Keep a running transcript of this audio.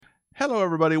Hello,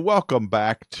 everybody. Welcome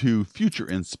back to Future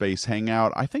in Space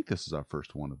Hangout. I think this is our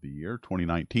first one of the year,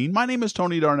 2019. My name is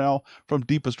Tony Darnell from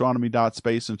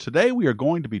deepastronomy.space, and today we are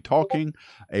going to be talking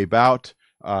about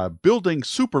building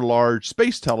super large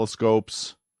space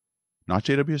telescopes, not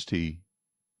JWST.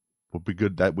 Will be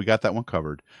good that we got that one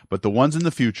covered, but the ones in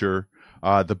the future,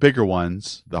 the bigger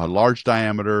ones, the large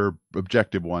diameter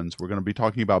objective ones, we're going to be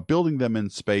talking about building them in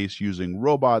space using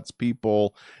robots,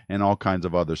 people, and all kinds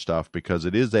of other stuff, because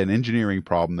it is an engineering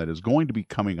problem that is going to be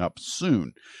coming up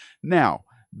soon. Now,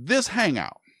 this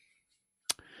hangout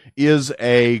is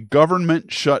a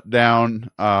government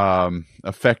shutdown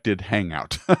affected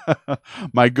hangout.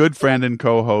 My good friend and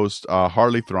co-host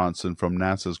Harley Thronson from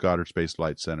NASA's Goddard Space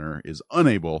Flight Center is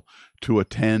unable to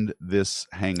attend this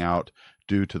hangout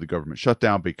due to the government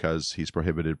shutdown because he's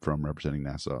prohibited from representing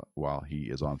NASA while he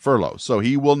is on furlough. So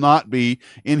he will not be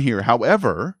in here.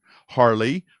 However,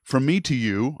 Harley, from me to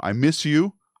you, I miss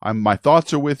you. My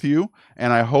thoughts are with you,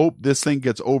 and I hope this thing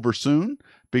gets over soon,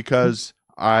 because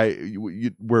you're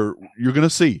going to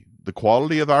see the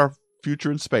quality of our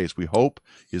future in space. We hope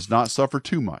is not suffer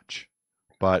too much,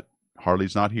 but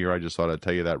Harley's not here. I just thought I'd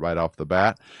tell you that right off the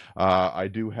bat. I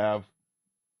do have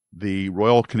the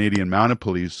Royal Canadian Mounted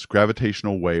Police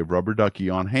gravitational wave rubber ducky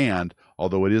on hand,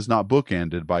 although it is not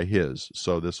bookended by his.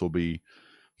 So this will be,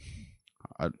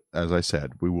 as I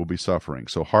said, we will be suffering.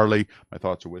 So Harley, my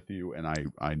thoughts are with you, and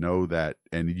I know that,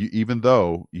 and even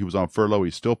though he was on furlough,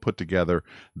 he still put together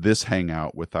this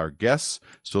hangout with our guests.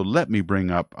 So let me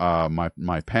bring up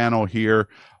my panel here.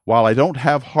 While I don't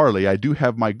have Harley, I do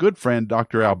have my good friend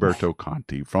Dr. Alberto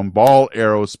Conti from Ball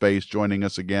Aerospace joining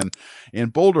us again in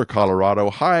Boulder, Colorado.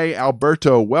 Hi,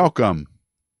 Alberto. Welcome.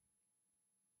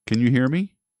 Can you hear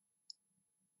me?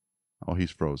 Oh, he's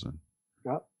frozen.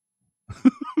 Yep.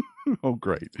 Oh,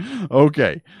 great.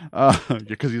 Okay.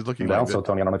 Because he's looking down. Like so,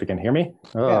 Tony, I don't know if you can hear me.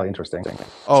 Oh, yeah. Interesting.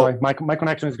 Oh, sorry, my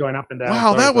connection is going up and down.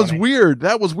 Wow, sorry, that was Tony. weird.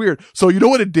 That was weird. So, you know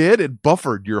what it did? It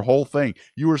buffered your whole thing.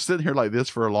 You were sitting here like this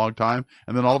for a long time,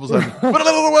 and then all of a sudden,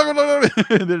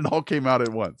 and then it all came out at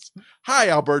once. Hi,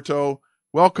 Alberto.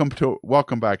 Welcome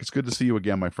back. It's good to see you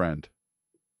again, my friend.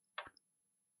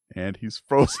 And he's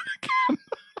frozen again.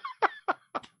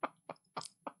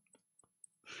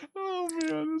 Oh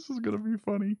man, this is gonna be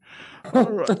funny. All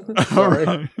right. All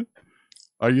right.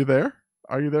 Are you there?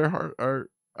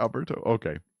 Alberto?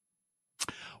 Okay.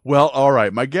 Well, all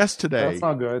right. My guest today. That's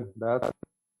not good.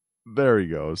 There he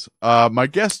goes. My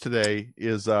guest today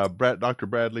is Dr.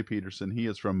 Bradley Peterson. He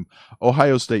is from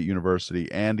Ohio State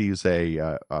University, and he's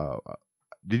a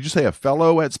did you say a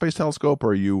fellow at Space Telescope, or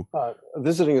are you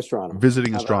visiting astronomer?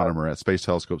 Visiting astronomer at Space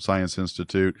Telescope Science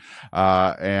Institute.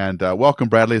 And welcome,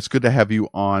 Bradley. It's good to have you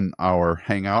on our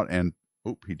hangout. And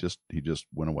he just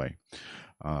went away.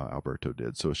 Alberto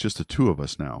did. So it's just the two of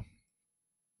us now.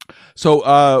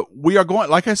 So we are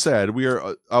going, like I said, we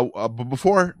are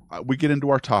before we get into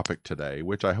our topic today,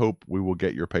 which I hope we will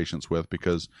get your patience with,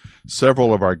 because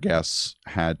several of our guests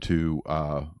had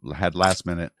last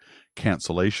minute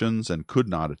cancellations and could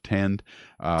not attend,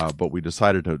 but we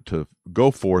decided to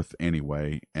go forth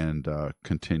anyway and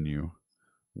continue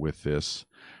with this.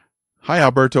 Hi,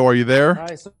 Alberto, are you there?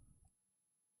 Hi.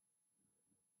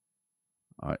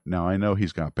 Now I know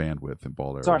he's got bandwidth in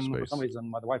Ball Aerospace. Sorry, for some reason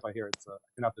my Wi-Fi here it's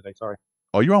been up today. Sorry.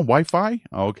 Oh, you're on Wi-Fi?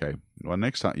 Oh, okay. Well,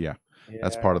 next time, yeah,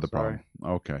 that's part of the problem.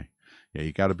 Okay. Yeah,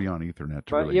 you got to be on Ethernet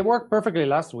to really. It worked perfectly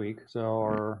last week,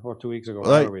 or 2 weeks ago.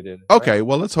 Whatever we did. Okay, right?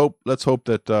 well let's hope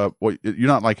that you're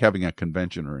not like having a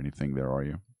convention or anything there, are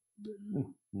you?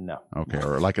 No. Okay,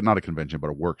 or like not a convention, but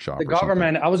a workshop. The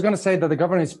government. I was going to say that the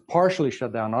government is partially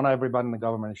shut down. Not everybody in the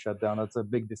government is shut down. That's a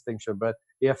big distinction, but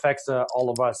it affects all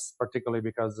of us, particularly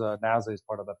because NASA is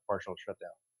part of that partial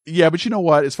shutdown. Yeah, but you know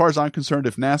what? As far as I'm concerned,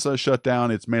 if NASA is shut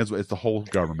down, it's the whole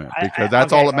government, because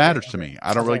that's all that matters to me.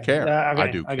 I don't really care.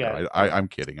 I do care. I'm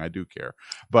kidding. I do care,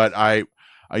 but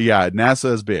yeah,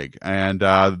 NASA is big, and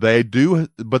they do.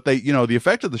 But the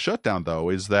effect of the shutdown though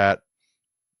is that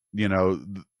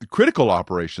the critical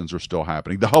operations are still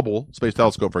happening. The Hubble Space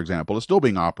Telescope, for example, is still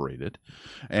being operated,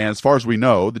 and as far as we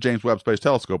know, the James Webb Space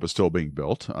Telescope is still being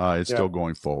built. It's still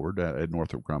going forward at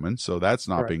Northrop Grumman, so that's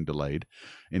not being delayed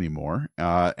anymore.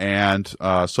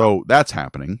 So that's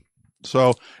happening.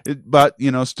 So, but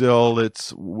still,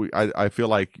 I feel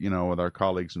like with our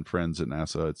colleagues and friends at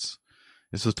NASA,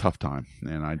 it's a tough time,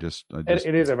 and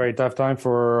it is a very tough time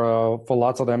for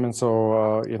lots of them, and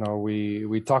so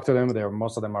we talk to them.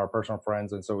 Most of them are personal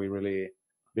friends, and so we really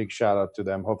big shout out to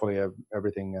them. Hopefully,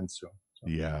 everything ends soon. So.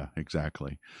 Yeah,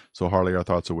 exactly. So Harley, our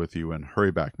thoughts are with you, and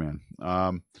hurry back, man.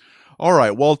 All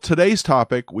right. Well, today's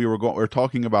topic we're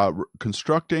talking about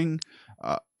constructing,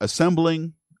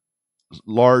 assembling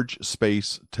large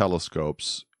space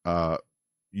telescopes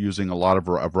using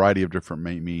a variety of different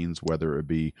means, whether it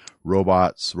be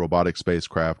robots, robotic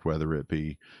spacecraft, whether it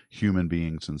be human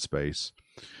beings in space.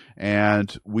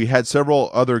 And we had several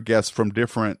other guests from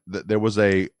different. There was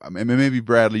maybe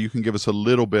Bradley, you can give us a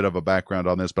little bit of a background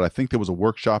on this, but I think there was a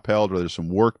workshop held, or there's some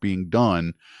work being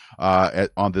done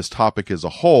on this topic as a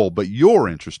whole. But you're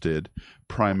interested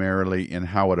primarily in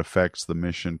how it affects the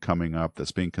mission coming up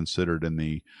that's being considered in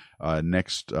the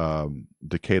next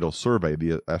decadal survey,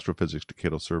 the Astrophysics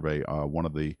Decadal Survey. One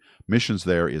of the missions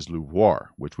there is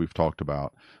LUVOIR, which we've talked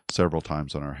about several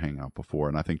times on our Hangout before,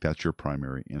 and I think that's your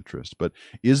primary interest. But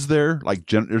is there, like,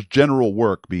 there's general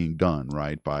work being done,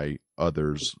 right, by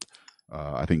others?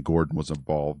 I think Gordon was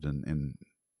involved in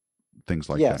things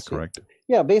like that, correct?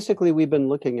 Yeah, basically we've been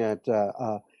looking at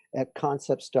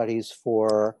concept studies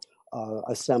for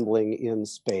assembling in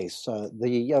space.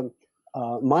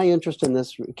 My interest in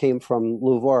this came from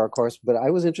LUVOIR, of course, but I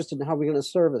was interested in how we're going to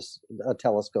service a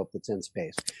telescope that's in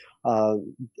space.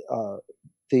 LUVOIR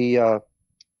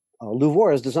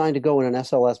is designed to go in an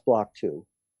SLS Block 2.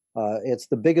 It's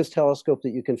the biggest telescope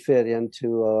that you can fit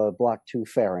into a Block 2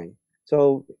 fairing.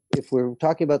 So if we're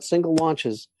talking about single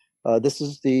launches, this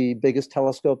is the biggest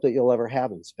telescope that you'll ever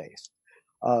have in space.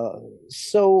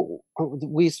 So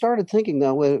we started thinking,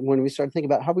 though, when we started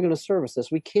thinking about how we're going to service this,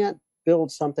 we can't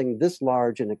build something this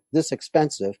large and this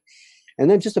expensive and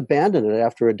then just abandon it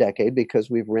after a decade because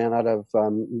we've ran out of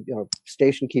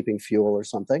station keeping fuel or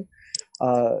something.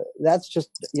 That's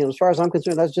just, as far as I'm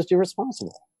concerned, that's just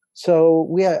irresponsible. So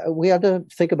we had to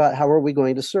think about how are we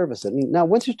going to service it. And now,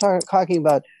 once you start talking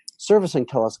about servicing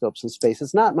telescopes in space,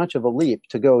 it's not much of a leap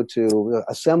to go to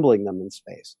assembling them in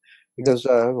space, because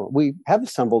we have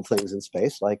assembled things in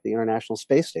space, like the International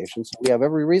Space Station. So we have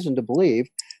every reason to believe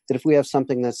that if we have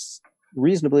something that's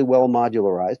reasonably well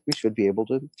modularized, we should be able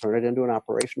to turn it into an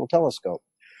operational telescope.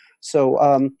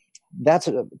 So that's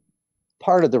a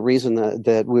part of the reason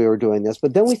that we were doing this.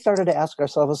 But then we started to ask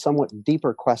ourselves a somewhat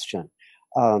deeper question.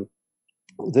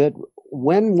 That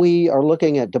when we are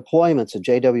looking at deployments of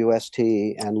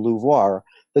JWST and LUVOIR,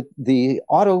 the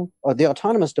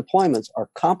autonomous deployments are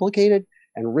complicated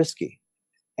and risky.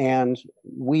 And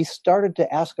we started to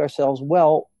ask ourselves,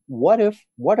 well, what if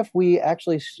we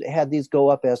actually had these go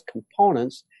up as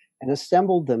components and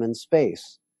assembled them in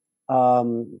space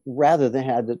rather than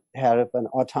had an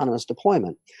autonomous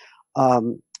deployment?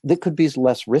 That could be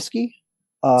less risky.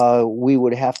 We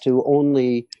would have to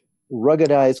only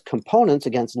ruggedize components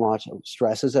against launch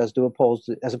stresses as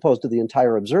opposed to the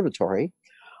entire observatory.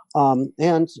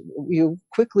 And you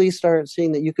quickly start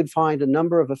seeing that you could find a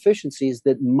number of efficiencies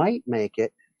that might make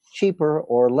it cheaper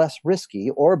or less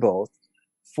risky, or both,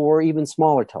 for even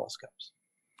smaller telescopes.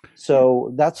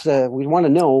 So that's we want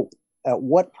to know at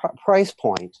what price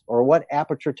point or what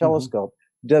aperture telescope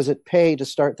does it pay to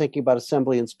start thinking about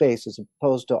assembly in space as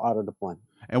opposed to auto deployment.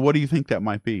 And what do you think that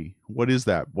might be? What is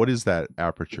that? What is that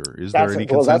aperture? Is there any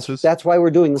consensus? That's why we're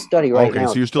doing the study right now.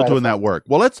 Okay, so you're still doing that work.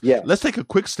 Well, let's take a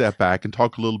quick step back and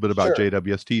talk a little bit about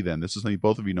JWST then. This is something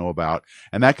both of you know about,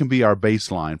 and that can be our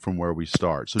baseline from where we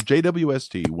start. So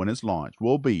JWST, when it's launched,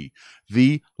 will be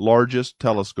the largest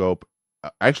telescope,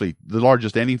 actually the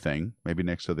largest anything, maybe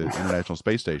next to the International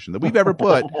Space Station, that we've ever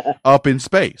put up in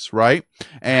space, right?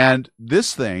 And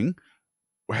this thing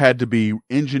had to be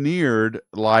engineered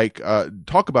like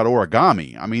talk about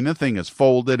origami. I mean, the thing is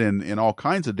folded in all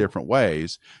kinds of different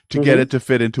ways to get it to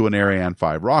fit into an Ariane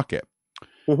 5 rocket.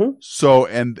 So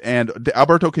and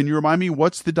Alberto, can you remind me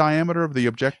what's the diameter of the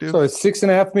objective? So it's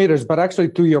 6.5 meters, but actually,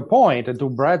 to your point and to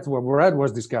what Brad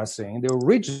was discussing, the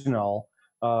original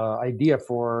idea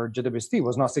for JWST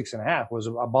was not 6.5, was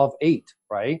above 8,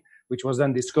 right? Which was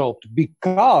then descoped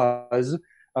because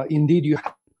indeed you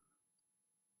have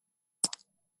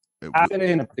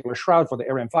in a particular shroud for the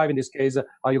Ariane 5 in this case,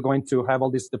 you're going to have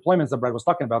all these deployments that Brad was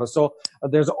talking about. So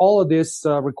there's all of these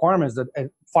requirements that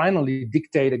finally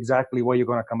dictate exactly what you're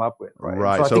going to come up with,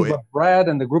 right? So I think what Brad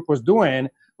and the group was doing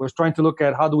was trying to look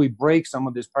at how do we break some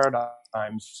of these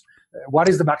paradigms. What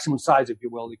is the maximum size, if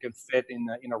you will, you can fit in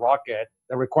a rocket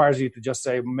that requires you to just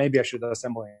say, maybe I should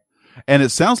assemble it. And it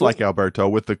sounds like, Alberto,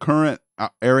 with the current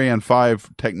Ariane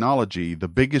 5 technology, the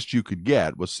biggest you could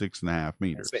get was 6.5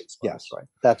 meters. Yes, right.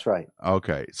 That's right.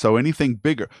 Okay, so anything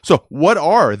bigger. So what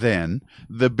are then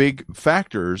the big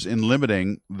factors in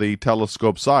limiting the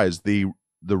telescope size? The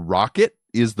rocket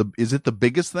is it the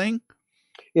biggest thing?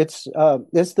 It's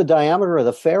the diameter of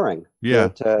the fairing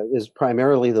that is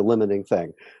primarily the limiting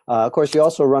thing. Of course, you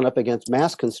also run up against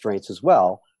mass constraints as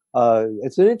well.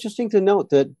 It's interesting to note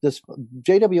that this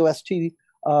JWST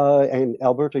and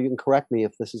Alberto, you can correct me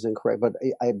if this is incorrect, but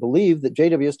I believe that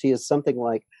JWST is something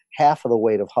like half of the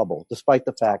weight of Hubble, despite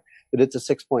the fact that it's a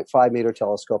 6.5 meter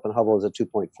telescope and Hubble is a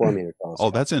 2.4 meter telescope.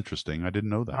 Oh, that's interesting. I didn't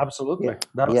know that. Absolutely.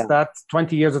 Yeah. That's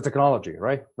 20 years of technology,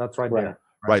 right? That's right there.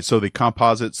 Right. So the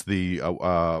composites,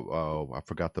 I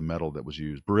forgot the metal that was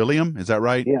used. Beryllium, is that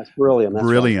right? Yes, beryllium. That's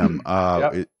beryllium.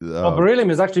 right. Well,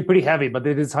 beryllium is actually pretty heavy, but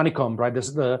it is honeycombed, right? This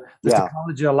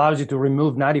technology allows you to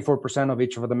remove 94% of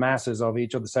each of the masses of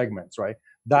each of the segments, right?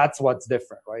 That's what's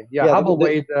different, right? Hubble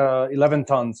weighed 11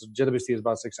 tons. JWST is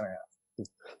about 6.5.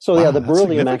 So wow, the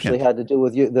beryllium actually had to do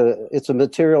with it's a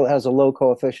material that has a low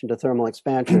coefficient of thermal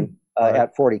expansion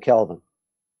at 40 Kelvin.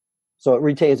 So it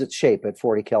retains its shape at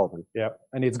 40 Kelvin. Yeah,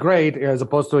 and it's great as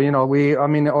opposed to,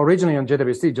 originally on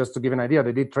JWST, just to give an idea,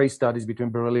 they did trace studies between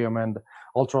beryllium and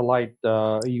ultralight,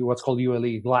 what's called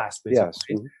ULE glass, basically. Yes.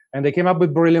 Mm-hmm. And they came up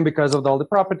with beryllium because of all the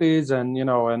properties and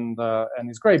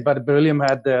it's great. But beryllium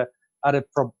had the added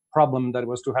problem that it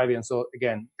was too heavy. And so,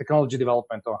 again, technology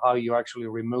development on how you actually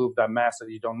remove that mass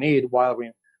that you don't need while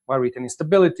retaining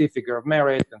stability, figure of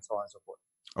merit, and so on and so forth.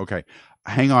 Okay.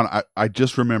 Hang on. I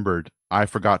just remembered. I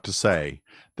forgot to say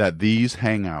that these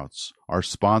Hangouts are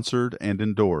sponsored and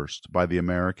endorsed by the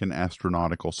American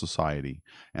Astronautical Society.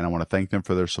 And I want to thank them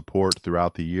for their support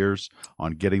throughout the years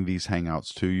on getting these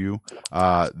Hangouts to you.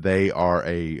 They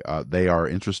are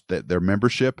interested, their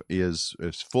membership is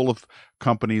full of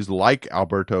companies like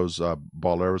Alberto's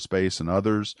Ball Aerospace and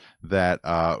others that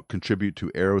contribute to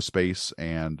aerospace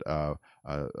and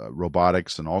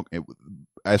robotics and all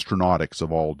astronautics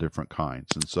of all different kinds,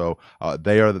 and so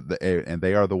they are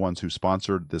the ones who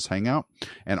sponsored this Hangout.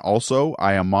 And also,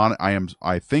 I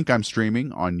think I'm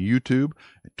streaming on YouTube,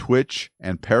 Twitch,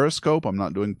 and Periscope. I'm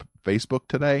not doing Facebook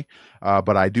today,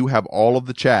 but I do have all of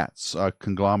the chats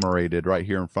conglomerated right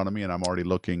here in front of me, and I'm already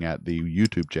looking at the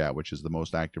YouTube chat, which is the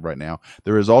most active right now.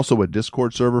 There is also a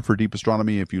Discord server for Deep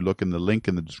Astronomy. If you look in the link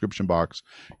in the description box,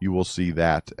 you will see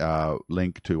that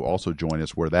link to also join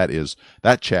us, where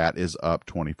that chat is up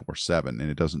 24/7 and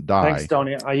it doesn't die. Thanks,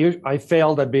 Tony. I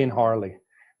failed at being Harley.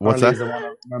 What's Harley that? Is the one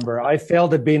I remember. I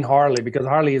failed at being Harley because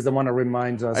Harley is the one that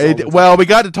reminds us. Well, we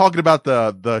got to talking about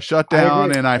the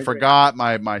shutdown, and I forgot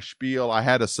my spiel. I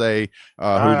had to say who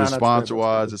the sponsor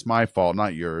was. It's my fault,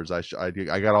 not yours. I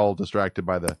got all distracted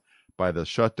by the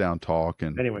shutdown talk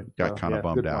and got kind of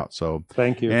bummed out. So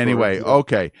thank you. Anyway,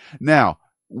 okay. Now,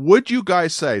 would you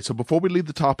guys say, so before we leave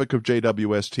the topic of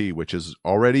JWST, which has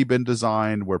already been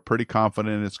designed, we're pretty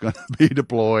confident it's going to be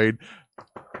deployed.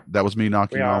 That was me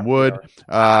knocking on wood.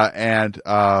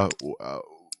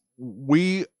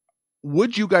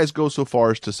 Would you guys go so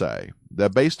far as to say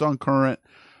that based on current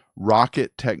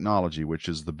rocket technology, which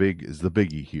is the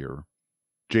biggie here,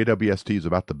 JWST is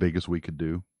about the biggest we could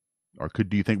do? Or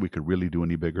do you think we could really do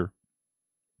any bigger?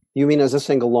 You mean as a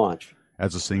single launch?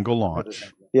 As a single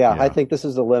launch. Yeah. I think this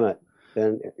is the limit.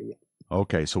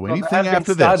 Okay, so anything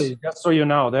after this? Just so you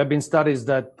know, there have been studies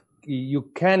that you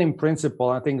can, in principle,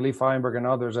 I think Lee Feinberg and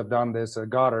others have done this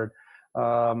at Goddard,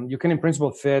 you can, in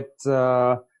principle, fit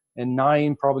probably a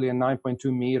 9.2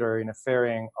 meter in a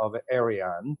fairing of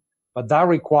Ariane. But that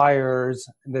requires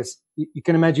this. You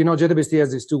can imagine, JWST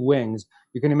has these two wings.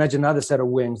 You can imagine another set of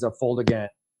wings that fold again.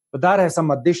 But that has some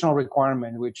additional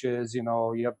requirement, which is, you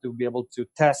have to be able to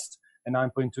test a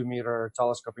 9.2 meter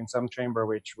telescope in some chamber,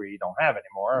 which we don't have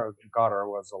anymore. Goddard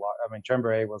was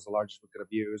chamber A was the largest we could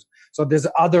have used. So there's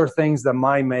other things that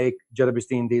might make JWST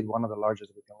indeed one of the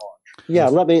largest we can launch.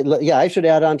 I should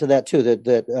add on to that too,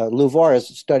 that LUVOIR is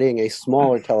studying a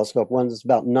smaller telescope, one that's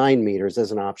about 9 meters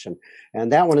as an option.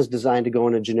 And that one is designed to go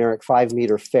in a generic 5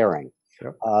 meter fairing.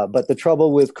 Yep. But the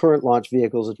trouble with current launch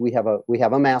vehicles is we have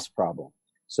a mass problem.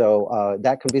 So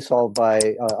that can be solved by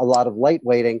a lot of light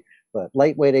weighting, but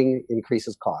light weighting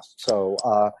increases cost. So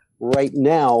right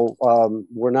now,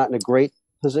 we're not in a great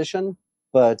position,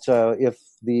 but if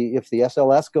the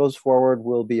SLS goes forward,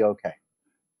 we'll be okay.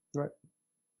 Right.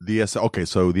 Okay,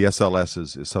 so the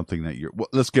SLS is something that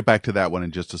let's get back to that one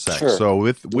in just a sec. Sure. So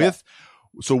with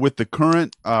the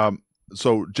current,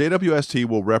 so JWST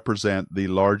will represent the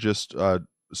largest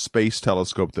space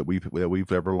telescope that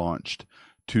we've ever launched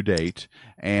to date,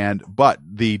 but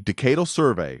the Decadal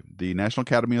Survey, the National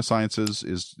Academy of Sciences,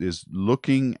 is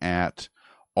looking at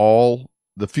all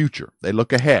the future. They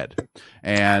look ahead,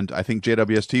 and I think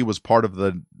JWST was part of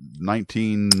the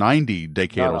 1990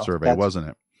 Decadal Survey, wasn't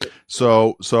it?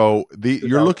 So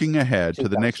you're looking ahead to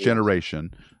the next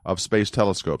generation of space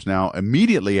telescopes. Now,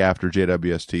 immediately after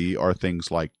JWST are things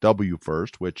like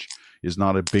WFIRST, which is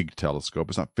not a big telescope.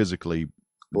 It's not physically.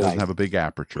 It doesn't have a big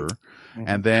aperture. Mm-hmm.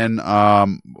 And then,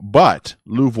 but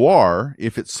LUVOIR,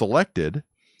 if it's selected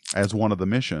as one of the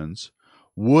missions,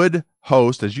 would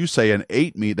host, as you say, an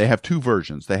 8-meter. They have two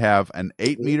versions. They have an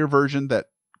 8-meter version that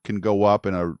can go up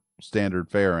in a standard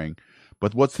fairing,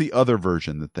 but what's the other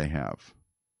version that they have?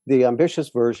 The ambitious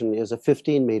version is a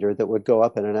 15-meter that would go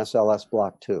up in an SLS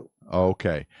Block 2.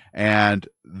 Okay. And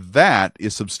that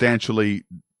is substantially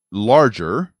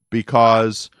larger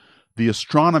because the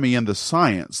astronomy and the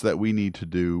science that we need to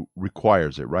do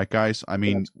requires it, right, guys? I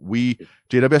mean,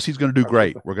 JWST is going to do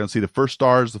great. We're going to see the first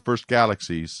stars, the first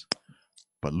galaxies,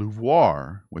 but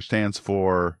LUVOIR, which stands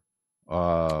for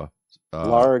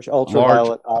Large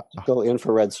Ultraviolet Optical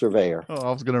Infrared Surveyor. Oh,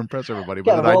 I was going to impress everybody,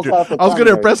 but I was going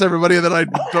to impress everybody, and then I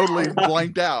totally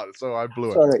blanked out, so I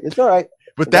blew it. It's all right.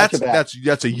 But that's a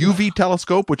UV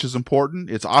telescope, which is important.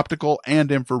 It's optical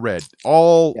and infrared,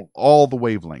 all the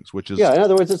wavelengths, which is in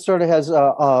other words, it sort of has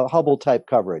Hubble type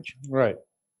coverage, right?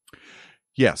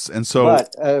 Yes, and so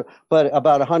but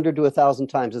about 100 to 1,000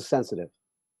 times as sensitive.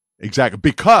 Exactly,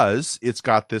 because it's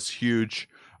got this huge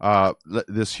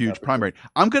prime rate.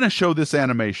 I'm going to show this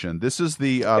animation. This is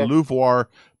the LUVOIR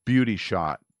beauty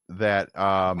shot that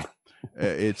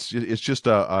it's just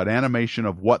an animation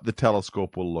of what the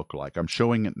telescope will look like. I'm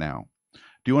showing it now. Do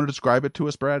you want to describe it to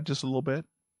us, Brad, just a little bit?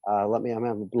 I'm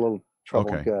having a little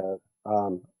trouble. Okay.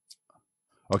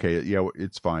 Okay, yeah,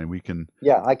 it's fine. We can.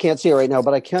 Yeah, I can't see it right now,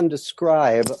 but I can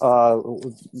describe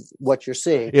what you're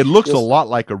seeing. It looks a lot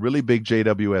like a really big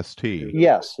JWST.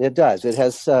 Yes, it does. It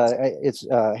has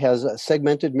has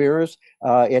segmented mirrors.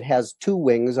 It has two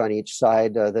wings on each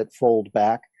side that fold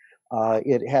back.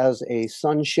 It has a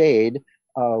sunshade,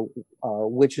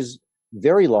 which is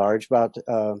very large, about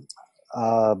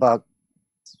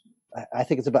I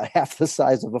think it's about half the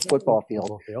size of a football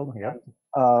field.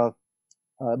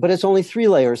 But it's only 3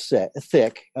 layers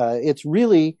thick. It's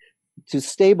really to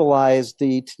stabilize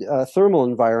the thermal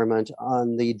environment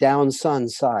on the down sun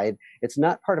side. It's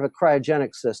not part of a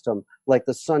cryogenic system like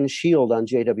the sun shield on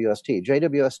JWST.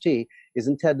 JWST is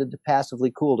intended to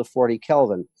passively cool to 40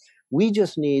 Kelvin. We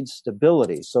just need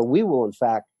stability. So we will, in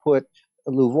fact, put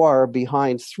LUVOIR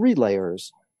behind 3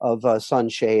 layers of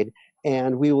sunshade,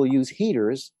 and we will use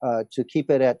heaters to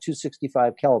keep it at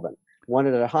 265 Kelvin. Want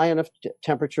it at a high enough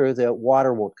temperature that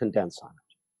water won't condense on it.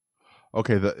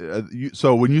 Okay.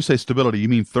 So when you say stability, you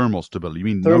mean thermal stability. You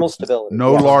mean thermal stability.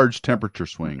 No large temperature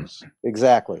swings.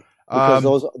 Exactly.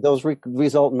 Because those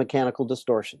result in mechanical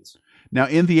distortions. Now,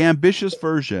 in the ambitious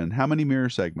version, how many mirror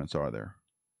segments are there?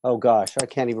 Oh gosh, I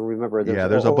can't even remember.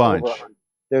 There's a bunch.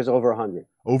 There's over 100.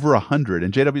 Over 100.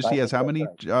 And JWST has how many,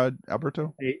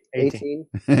 Alberto? 18.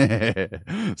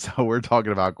 So we're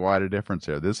talking about quite a difference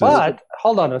here.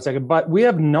 Hold on a second. But we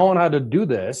have known how to do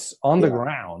this on the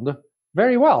ground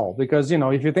very well. Because,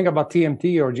 if you think about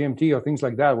TMT or GMT or things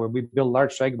like that, where we build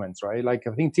large segments, right? Like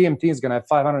I think TMT is going to have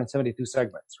 572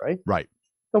 segments, right? Right.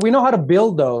 So we know how to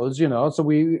build those,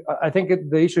 So I think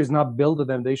the issue is not building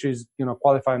them. The issue is,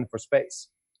 qualifying for space.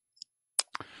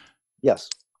 Yes.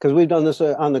 Because we've done this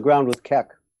on the ground with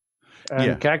Keck.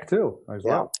 And Keck too, as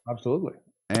well. Absolutely.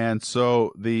 And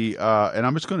so and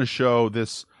I'm just going to show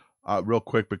this real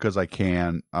quick because I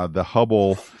can, the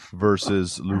Hubble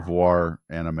versus LUVOIR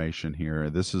animation here.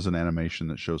 This is an animation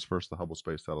that shows first the Hubble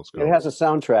Space Telescope. It has a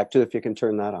soundtrack too, if you can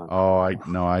turn that on. Oh, I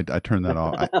turned that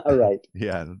on. All right.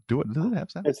 Yeah. Does it have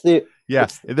sound?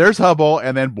 There's Hubble,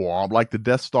 and then like the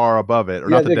Death Star above it, or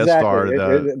not the Death Star.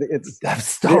 It's Death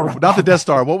Star. Not the Death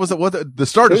Star. What was it? The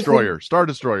Star Destroyer. Star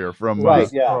Destroyer from Star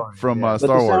Wars. The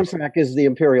soundtrack is the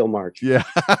Imperial March. Yeah.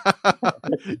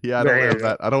 Yeah.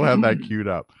 I don't have that queued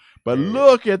up. But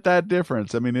look at that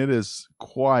difference. I mean, it is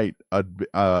quite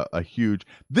a huge.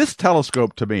 This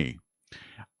telescope, to me,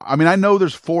 I mean, I know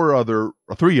there's 3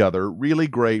 other really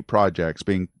great projects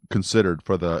being considered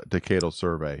for the Decadal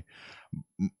Survey.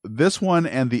 This one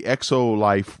and the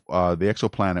ExoLife, the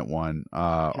Exoplanet one,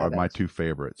 are my 2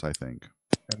 favorites, I think.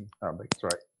 That's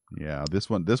right. Yeah, this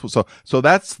one. So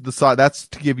that's the side. That's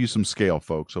to give you some scale,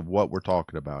 folks, of what we're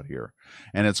talking about here,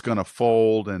 and it's going to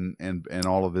fold and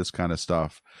all of this kind of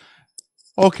stuff.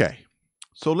 Okay,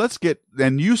 so let's get.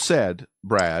 And you said,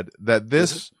 Brad, that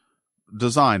this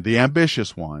design, the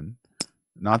ambitious one,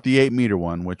 not the 8-meter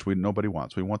one, which nobody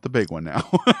wants. We want the big one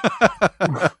now.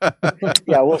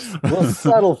 Yeah, we'll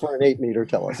settle for an 8-meter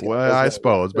telescope. Well, I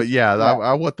suppose, but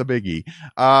I want the biggie.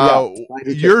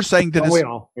 You're saying that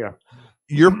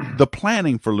the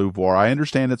planning for LUVOIR. I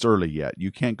understand it's early yet.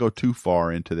 You can't go too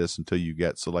far into this until you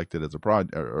get selected as a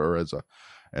project or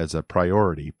as a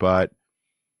priority. But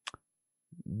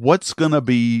what's going to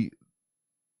be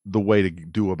the way to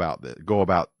go about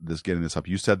this, getting this up?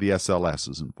 You said the SLS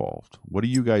is involved. What are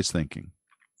you guys thinking?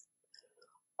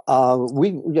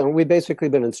 We basically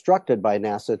been instructed by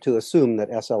NASA to assume that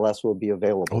SLS will be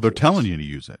available. Oh, they're telling you to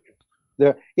use it.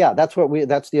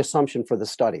 That's the assumption for the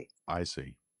study. I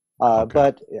see. Okay.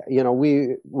 But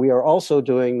we are also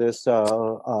doing this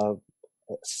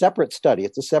separate study.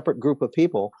 It's a separate group of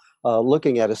people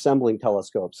looking at assembling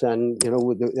telescopes, and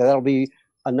that'll be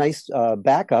a nice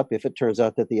backup if it turns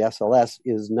out that the SLS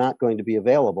is not going to be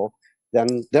available.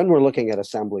 Then we're looking at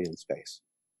assembly in space.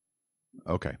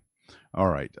 Okay. All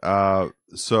right.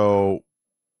 So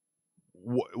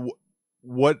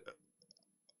what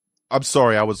I'm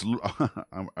sorry, I'm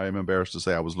embarrassed to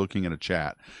say I was looking in a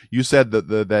chat. You said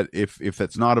that if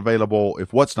that's not available,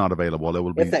 if what's not available, it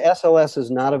will be. If the SLS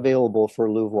is not available for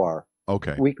LUVOIR,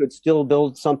 okay, we could still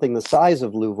build something the size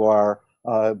of LUVOIR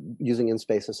using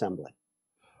in-space assembly.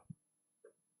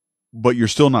 But you're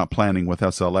still not planning with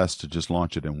SLS to just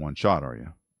launch it in one shot, are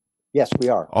you? Yes, we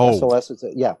are. Oh, SLS is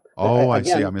yeah. Oh,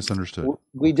 again, I see. I misunderstood.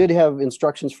 We did have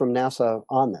instructions from NASA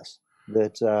on this.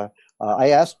 That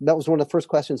I asked. That was one of the first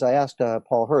questions I asked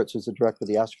Paul Hertz, who's the director of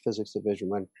the Astrophysics Division,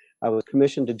 when I was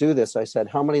commissioned to do this. I said,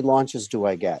 "How many launches do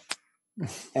I get?"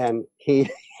 And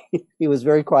he was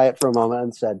very quiet for a moment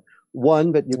and said,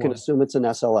 "1, but you can assume it's an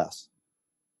SLS."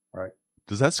 Right.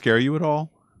 Does that scare you at all?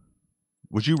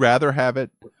 Would you rather have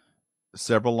it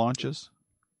several launches?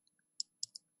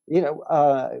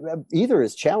 Either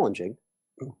is challenging.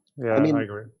 Yeah, I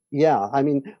agree. Yeah, I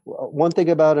mean, one thing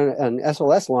about an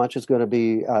SLS launch is going to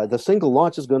be the single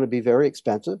launch is going to be very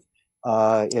expensive.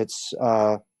 And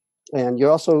you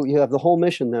have the whole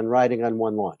mission then riding on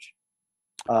one launch.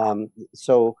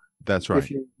 So that's right.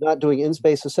 If you're not doing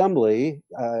in-space assembly,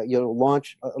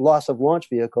 loss of launch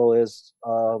vehicle is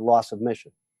loss of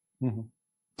mission. Mm-hmm.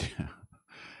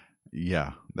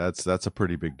 Yeah, that's a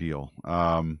pretty big deal.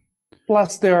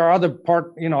 Plus, there are other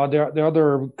there are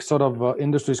other sort of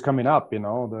industries coming up. The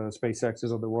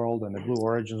SpaceXs of the world and the Blue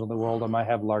Origins of the world that might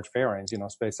have large fairings.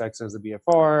 SpaceX has the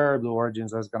BFR, Blue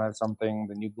Origins is going to have something.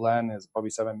 The New Glenn is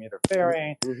probably 7-meter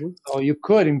fairing. Mm-hmm. So you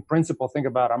could, in principle, think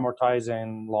about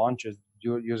amortizing launches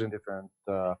using different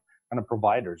kind of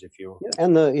providers, if you. Yeah,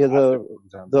 and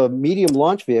the medium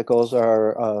launch vehicles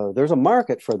are there's a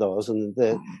market for those, and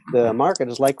the market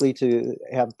is likely to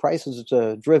have prices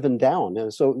driven down,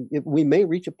 and so we may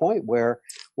reach a point where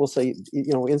we'll say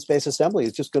in-space assembly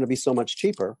is just going to be so much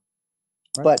cheaper,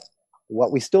 right. But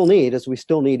what we still need is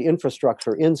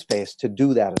infrastructure in space to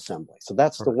do that assembly. So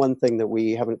that's the one thing that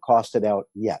we haven't costed out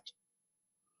yet.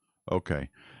 Okay,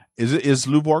 is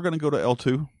LUVOIR going to go to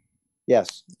L2?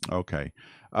 Yes. Okay.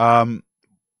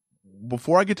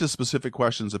 Before I get to specific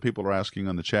questions that people are asking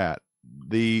on the chat,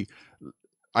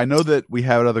 I know that we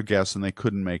had other guests and they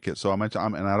couldn't make it, so and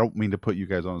I don't mean to put you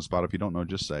guys on the spot. If you don't know,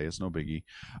 just say it's no biggie.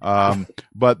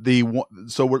 But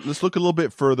let's look a little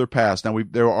bit further past. Now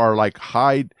there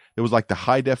was the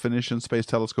high definition space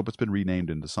telescope. It's been renamed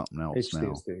into something else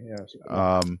HCST,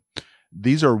 now. Yes.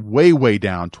 These are way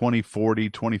down, 2040,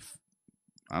 20.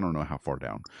 I don't know how far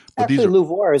down. But actually,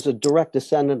 LUVOIR is a direct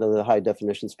descendant of the high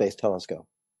definition space telescope.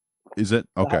 Is it?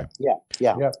 Okay.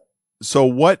 Yeah. So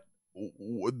what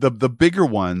the bigger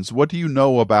ones, what do you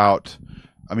know about?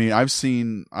 I mean, I've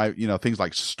seen things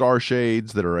like star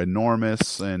shades that are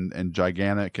enormous and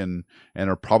gigantic and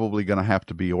are probably going to have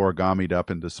to be origamied up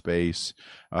into space.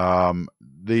 So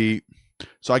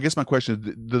I guess my question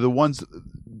is, the ones,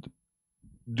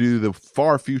 do the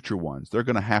far future ones, they're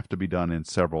going to have to be done in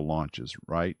several launches,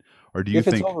 right? Or do you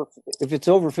think if it's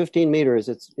over 15 meters,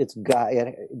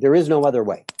 there is no other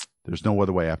way. There's no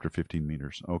other way after 15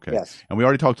 meters. Okay. Yes. And we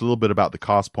already talked a little bit about the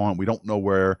cost point. We don't know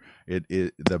where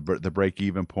the break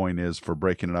even point is for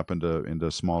breaking it up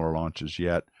into smaller launches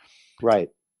yet. Right.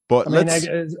 But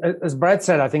as Brad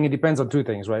said, I think it depends on two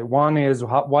things, right? One is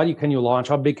can you launch?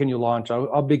 How big can you launch?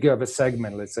 How big of a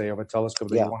segment, let's say, of a telescope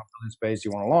that you want to put in space,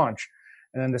 you want to launch?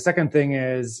 And then the second thing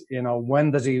is,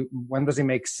 when does it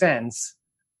make sense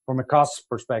from a cost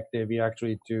perspective,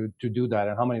 to do that,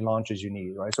 and how many launches you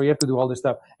need, right? So you have to do all this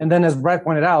stuff. And then, as Brad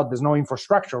pointed out, there's no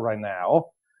infrastructure right now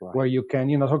where you can,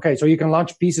 so you can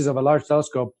launch pieces of a large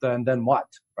telescope, then what,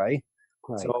 right?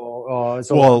 So there's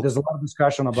a lot of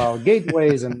discussion about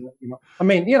gateways, and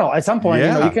at some point,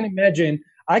 you can imagine,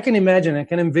 I can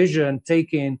envision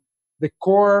taking the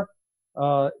core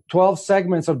 12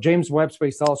 segments of James Webb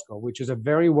Space Telescope, which is a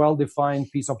very well-defined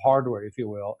piece of hardware, if you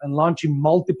will, and launching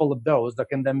multiple of those that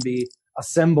can then be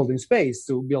assembled in space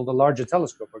to build a larger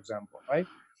telescope, for example, right?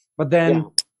 But then,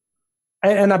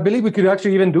 and I believe we could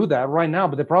actually even do that right now,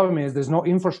 but the problem is there's no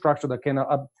infrastructure that can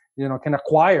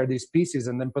acquire these pieces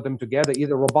and then put them together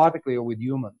either robotically or with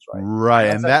humans, right?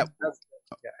 Right,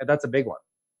 That's a big one.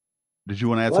 Did you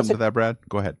want to add something to that, Brad?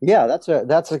 Go ahead. Yeah,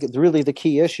 that's really the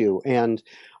key issue. And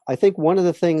I think one of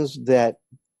the things that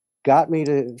got me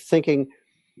to thinking,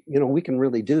 we can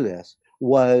really do this,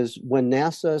 was when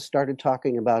NASA started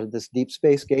talking about this deep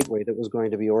space gateway that was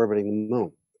going to be orbiting the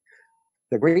moon.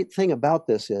 The great thing about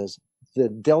this is the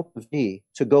delta V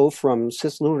to go from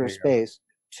cislunar space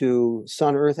to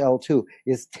Sun-Earth L2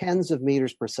 is tens of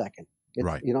meters per second.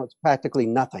 Right. It's practically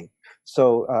nothing.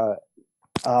 So,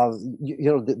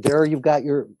 there you've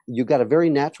got a very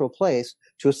natural place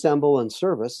to assemble and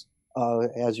service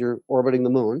as you're orbiting the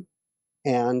moon.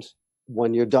 And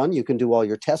when you're done, you can do all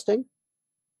your testing.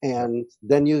 And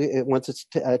then once it's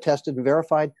tested and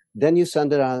verified, then you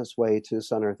send it on its way to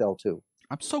Sun-Earth L2.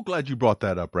 I'm so glad you brought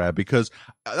that up, Brad, because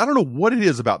I don't know what it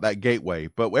is about that gateway,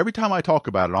 but every time I talk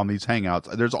about it on these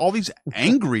Hangouts, there's all these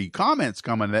angry comments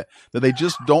coming that they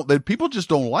just don't, that people just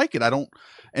don't like it.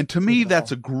 And to me,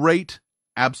 that's a great,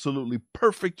 absolutely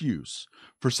perfect use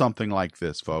for something like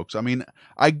this, folks. I mean,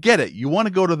 I get it. You want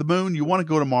to go to the moon, you want to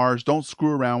go to Mars, don't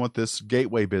screw around with this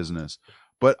gateway business.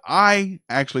 But I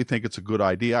actually think it's a good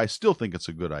idea. I still think it's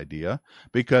a good idea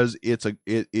because it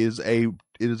is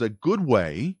a good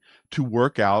way to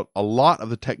work out a lot of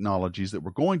the technologies that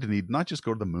we're going to need, not just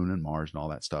go to the moon and Mars and all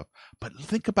that stuff, but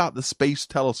think about the space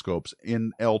telescopes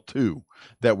in L2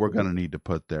 that we're going to need to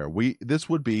put there. This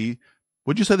would be,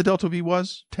 would you say the delta V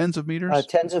was tens of meters?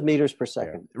 Tens of meters per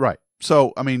second. Right.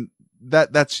 So, I mean,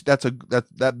 that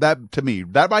to me,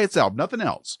 that by itself, nothing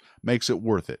else makes it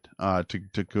worth it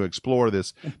to explore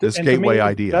this gateway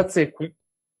idea.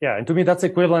 And to me, that's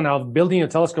equivalent of building a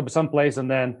telescope someplace and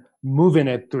then moving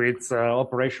it to its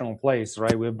operational place,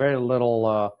 right? With very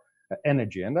little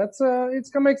energy, and that's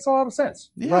makes a lot of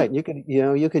sense. Yeah. Right. You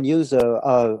can use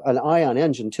an ion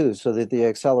engine too, so that the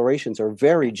accelerations are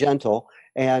very gentle,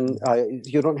 and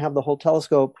you don't have the whole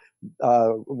telescope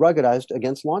ruggedized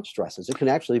against launch stresses. It can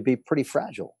actually be pretty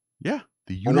fragile. Yeah,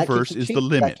 the universe is the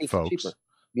limit, folks.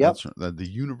 Yep. The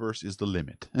universe is the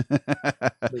limit.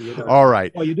 All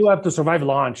right. Well, you do have to survive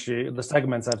launch. The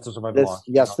segments have to survive launch.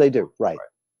 Yes, they do. Right.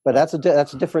 But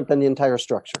that's different than the entire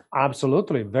structure.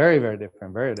 Absolutely, very, very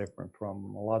different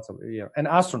from lots of and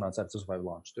astronauts have to survive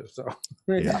launch too. So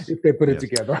if they put it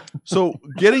together. So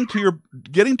getting to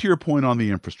your point on the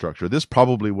infrastructure, this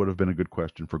probably would have been a good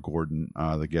question for Gordon,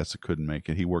 the guest that couldn't make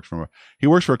it. He works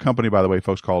for a company, by the way,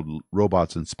 folks, called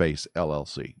Robots in Space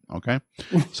LLC. Okay,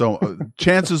 so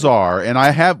chances are, and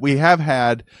we have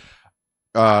had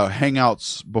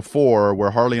hangouts before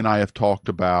where Harley and I have talked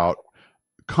about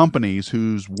companies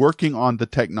who's working on the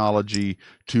technology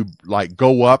to like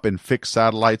go up and fix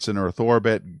satellites in Earth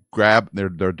orbit, they're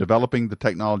developing the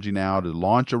technology now to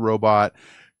launch a robot,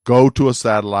 go to a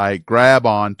satellite, grab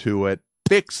onto it,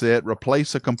 fix it,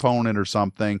 replace a component or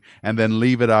something, and then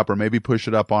leave it up or maybe push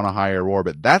it up on a higher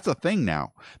orbit. That's a thing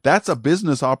now. That's a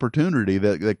business opportunity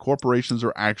that corporations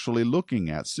are actually looking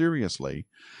at seriously.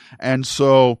 And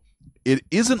so it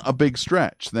isn't a big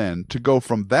stretch then to go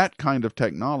from that kind of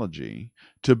technology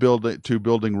to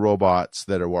building robots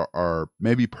that are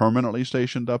maybe permanently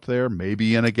stationed up there,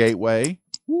 maybe in a gateway,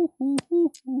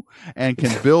 and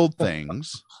can build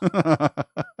things up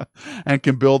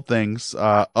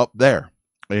there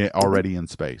already in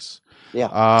space.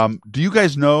 Yeah. Do you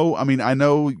guys know? I mean, I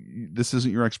know this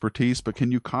isn't your expertise, but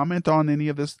can you comment on any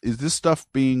of this? Is this stuff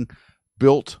being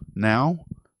built now?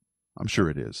 I'm sure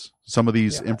it is. Some of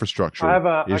these infrastructure issues.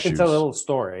 I can tell a little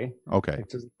story. Okay.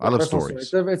 I love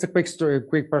stories. It's a quick story,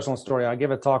 quick personal story. I gave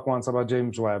a talk once about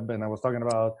James Webb, and I was talking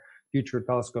about future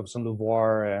telescopes and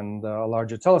LUVOIR and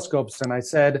larger telescopes. And I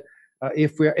said,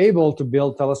 if we're able to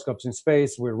build telescopes in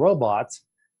space with robots,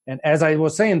 and as I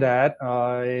was saying that,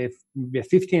 if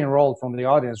a 15-year-old from the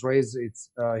audience raised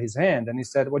his hand, and he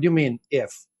said, "What do you mean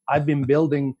if? I've been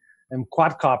building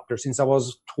quadcopters since I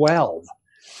was 12.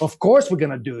 Of course we're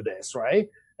going to do this, right?"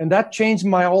 And that changed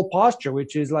my whole posture,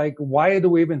 which is like, why do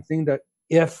we even think that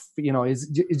if, it's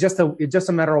just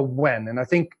a matter of when? And I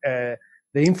think the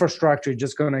infrastructure is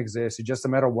just going to exist. It's just a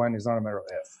matter of when. It's not a matter of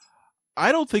if.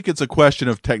 I don't think it's a question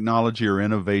of technology or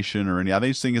innovation or any. I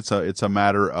just think it's a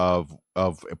matter of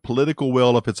political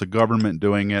will if it's a government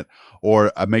doing it,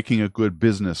 or making a good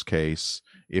business case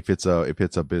if it's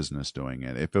a business doing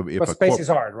it. But space is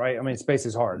hard, right? I mean, space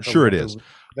is hard. Sure, it is.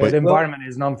 But the environment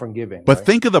is non-forgiving. But right?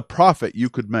 think of the profit you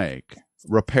could make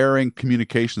repairing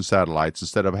communication satellites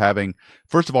instead of having,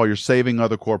 first of all, you're saving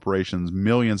other corporations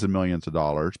millions and millions of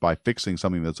dollars by fixing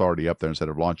something that's already up there instead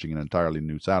of launching an entirely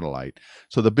new satellite.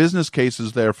 So the business case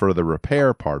is there for the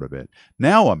repair part of it.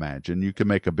 Now imagine you can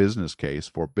make a business case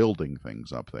for building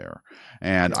things up there.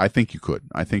 And I think you could.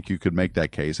 I think you could make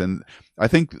that case. And I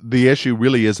think the issue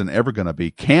really isn't ever going to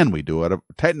be, can we do it?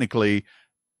 Technically,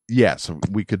 yes,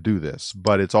 we could do this,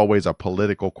 but it's always a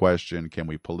political question. Can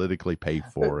we politically pay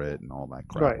for it and all that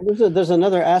crap? Right. There's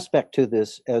another aspect to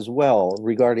this as well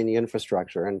regarding the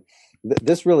infrastructure, and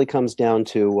this really comes down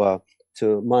to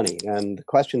money. And the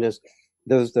question is,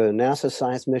 does the NASA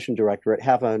Science Mission Directorate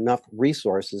have enough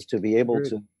resources to be able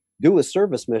to do a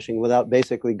service mission without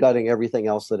basically gutting everything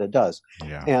else that it does?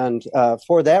 Yeah. And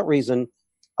for that reason,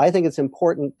 I think it's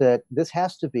important that this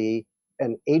has to be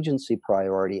an agency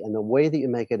priority, and the way that you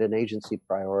make it an agency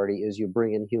priority is you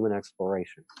bring in human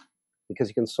exploration, because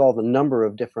you can solve a number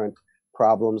of different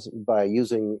problems by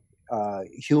using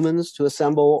humans to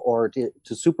assemble or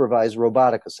to supervise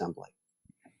robotic assembly.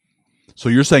 So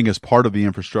you're saying as part of the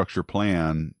infrastructure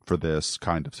plan for this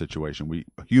kind of situation,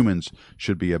 humans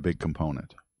should be a big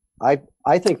component. I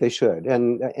think they should,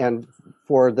 and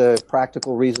for the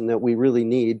practical reason that we really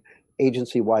need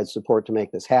agency-wide support to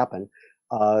make this happen.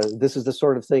 This is the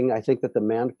sort of thing I think that the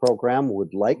manned program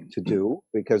would like to do,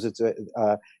 because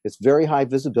it's very high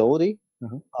visibility,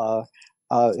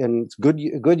 and it's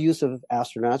good use of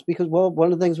astronauts. Because, well,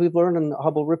 one of the things we've learned in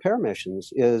Hubble repair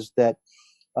missions is that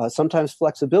sometimes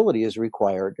flexibility is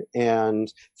required,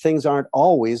 and things aren't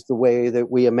always the way that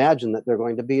we imagine that they're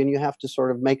going to be, and you have to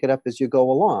sort of make it up as you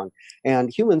go along. And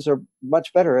humans are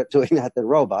much better at doing that than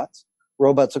robots.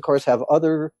 Robots, of course, have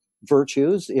other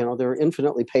virtues. They're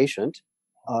infinitely patient.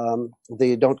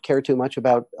 They don't care too much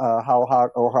about how hot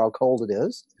or how cold it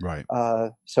is. Right.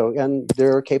 And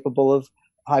they're capable of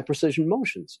high precision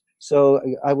motions. So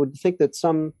I would think that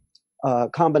some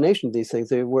combination of these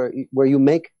things, where you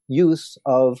make use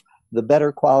of the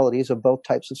better qualities of both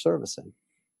types of servicing.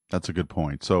 That's a good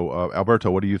point. So,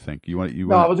 Alberto, what do you think? I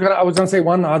was gonna say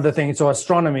one other thing. So,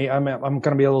 astronomy. I'm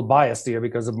gonna be a little biased here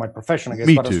because of my profession, I guess.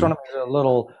 Me but too. Astronomy is a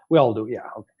little. We all do, yeah.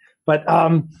 Okay. But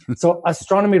so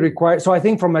astronomy requires. So I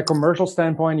think from a commercial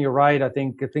standpoint, you're right. I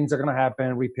think things are going to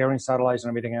happen, repairing satellites and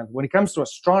everything else. When it comes to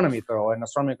astronomy, though, and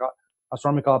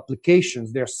astronomical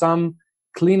applications, there are some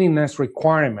cleanliness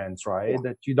requirements, right,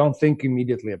 that you don't think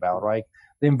immediately about, right?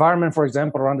 The environment, for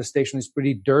example, around the station is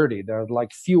pretty dirty. There are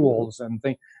like fuels and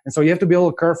things, and so you have to be a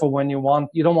little careful when you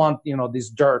don't want this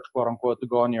dirt, quote unquote, to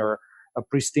go on your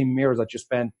pristine mirrors that you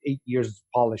spent 8 years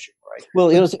polishing, right? Well,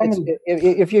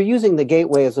 if you're using the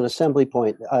gateway as an assembly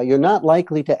point, you're not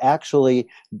likely to actually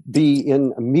be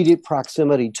in immediate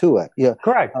proximity to it. Yeah,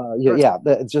 correct. Yeah,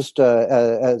 just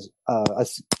as a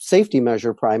safety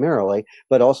measure primarily,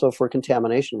 but also for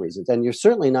contamination reasons. And you're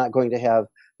certainly not going to have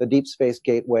the Deep Space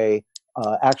Gateway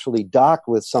actually dock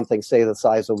with something, say, the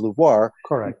size of LUVOIR.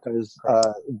 Correct. Because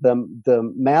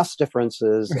the mass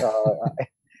differences.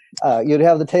 You'd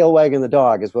have the tail wagging the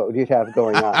dog is what you'd have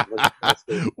going on.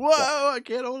 Whoa, I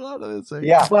can't hold on to this thing.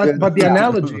 Yeah. But the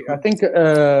analogy, I think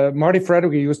Marty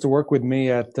Frederick used to work with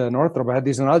me at Northrop. I had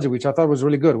this analogy, which I thought was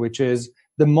really good, which is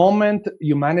the moment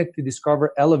humanity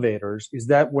discovered elevators is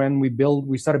that when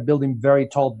we started building very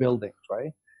tall buildings,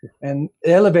 right? And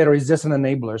the elevator is just an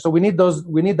enabler. So we need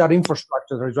that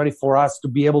infrastructure that is ready for us to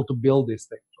be able to build these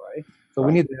things, right? So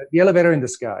we need the elevator in the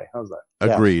sky. How's that?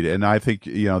 Agreed. And I think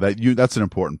that's an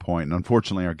important point. And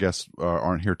unfortunately, our guests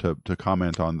aren't here to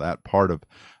comment on that part of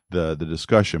the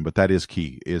discussion, but that is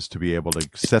key, is to be able to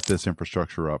set this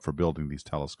infrastructure up for building these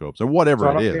telescopes or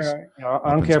whatever it is.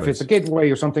 I don't care if it's a gateway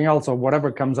or something else or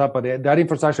whatever comes up, but that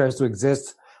infrastructure has to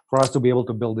exist for us to be able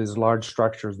to build these large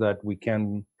structures that we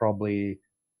can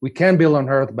build on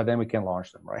Earth, but then we can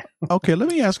launch them, right? Okay, let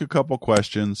me ask a couple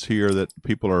questions here that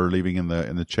people are leaving in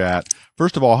the chat.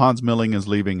 First of all, Hans Milling is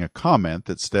leaving a comment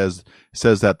that says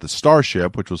that the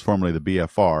Starship, which was formerly the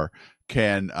BFR,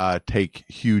 can take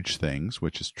huge things,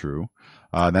 which is true.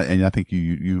 And I think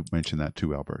you mentioned that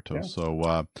too, Alberto. Yeah.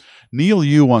 So Neil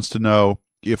Yu wants to know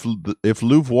if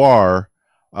LUVOIR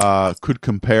could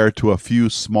compare to a few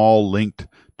small linked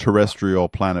terrestrial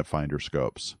planet finder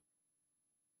scopes.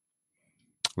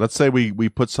 Let's say we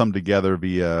put some together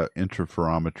via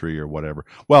interferometry or whatever.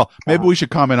 Well, maybe we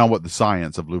should comment on what the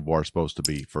science of LUVOIR is supposed to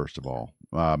be, first of all.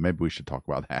 Maybe we should talk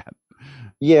about that.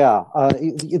 Yeah.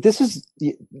 This is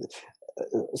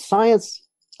science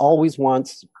always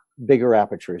wants bigger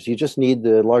apertures. You just need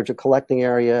the larger collecting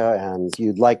area, and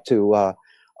you'd like to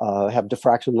have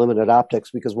diffraction limited optics,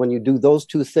 because when you do those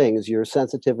two things, your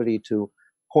sensitivity to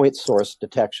point source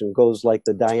detection goes like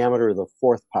the diameter of the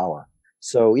fourth power.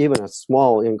 So even a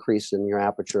small increase in your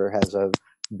aperture has a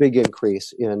big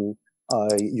increase in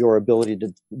your ability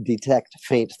to detect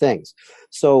faint things.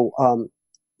 So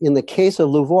in the case of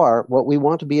LUVOIR, what we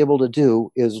want to be able to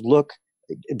do is look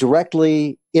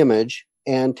directly, image,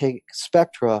 and take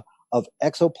spectra of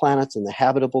exoplanets in the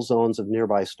habitable zones of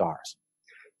nearby stars.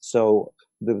 So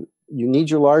you need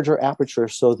your larger aperture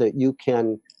so that you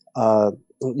can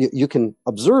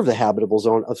observe the habitable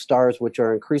zone of stars which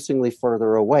are increasingly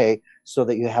further away, so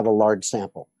that you have a large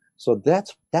sample. So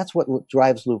that's what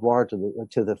drives LUVOIR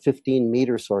to the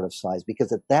 15-meter sort of size,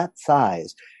 because at that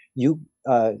size, you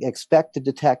expect to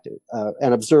detect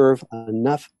and observe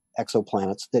enough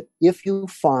exoplanets that if you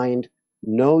find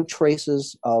no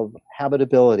traces of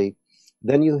habitability,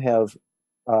 then you have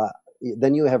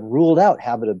ruled out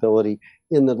habitability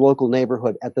in the local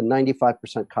neighborhood at the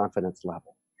 95% confidence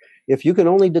level. If you can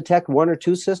only detect one or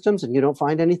two systems and you don't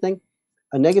find anything,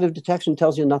 a negative detection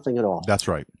tells you nothing at all. That's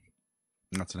right.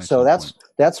 That's an so excellent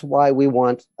point. that's why we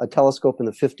want a telescope in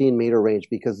the 15-meter range,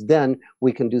 because then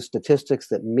we can do statistics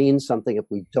that mean something if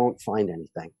we don't find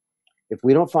anything. If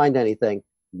we don't find anything,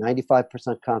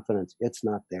 95% confidence, it's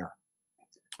not there.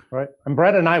 Right. And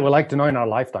Brett and I would like to know in our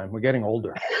lifetime. We're getting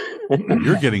older.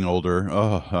 You're getting older.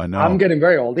 Oh, I know. I'm getting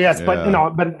very old. Yes, Yeah.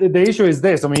 but the issue is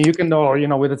this. I mean, you can know,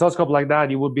 with a telescope like that,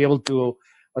 you would be able to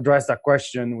address that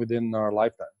question within our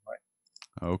lifetime, right?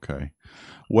 Okay.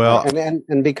 Well,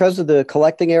 and because of the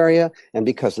collecting area and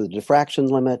because of the diffraction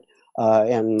limit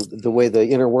and the way the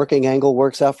inner working angle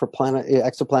works out for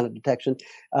exoplanet detection,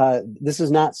 this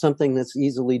is not something that's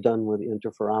easily done with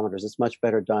interferometers. It's much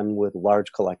better done with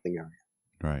large collecting area.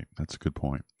 Right. That's a good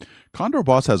point. Condor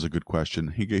Boss has a good question.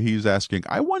 He's asking,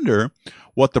 I wonder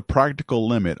what the practical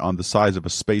limit on the size of a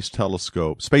space-based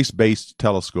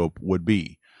telescope would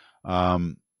be.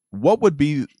 What would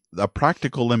be a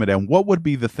practical limit, and what would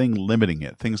be the thing limiting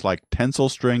it? Things like tensile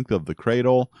strength of the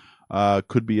cradle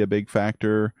could be a big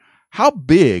factor. How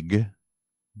big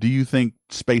do you think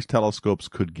space telescopes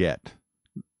could get?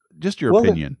 Just your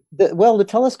opinion. The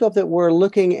telescope that we're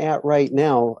looking at right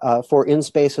now for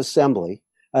in-space assembly,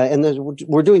 and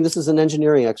we're doing this as an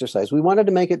engineering exercise. We wanted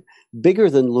to make it bigger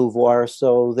than LUVOIR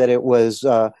so that it was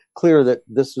clear that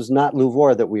this was not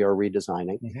LUVOIR that we are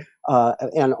redesigning. Mm-hmm.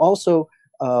 And also,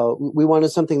 we wanted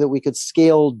something that we could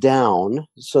scale down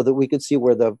so that we could see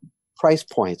where the price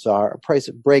breaks are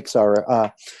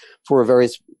for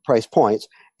various price points.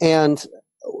 And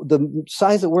the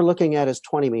size that we're looking at is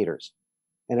 20 meters.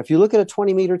 And if you look at a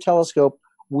 20-meter telescope,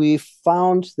 we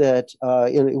found that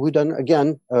we've done,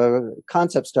 again,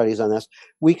 concept studies on this.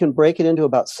 We can break it into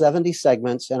about 70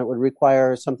 segments, and it would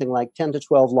require something like 10 to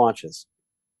 12 launches.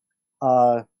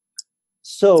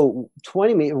 So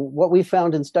 20 meters, what we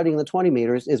found in studying the 20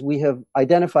 meters is we have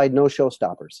identified no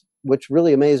showstoppers, which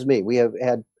really amazed me. We have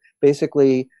had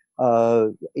basically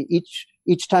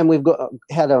each time we've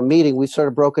had a meeting, we've sort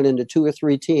of broken into 2 or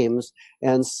 3 teams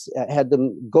and had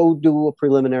them go do a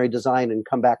preliminary design and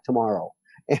come back tomorrow.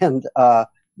 And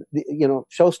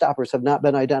showstoppers have not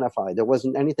been identified. There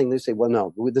wasn't anything they say, well,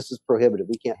 no, this is prohibitive.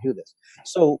 We can't do this.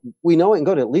 So we know it can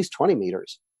go to at least 20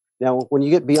 meters. Now, when you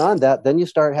get beyond that, then you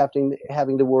start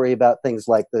having to worry about things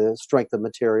like the strength of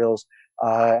materials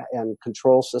and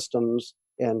control systems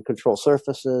and control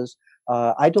surfaces.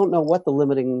 I don't know what the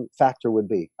limiting factor would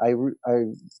be. I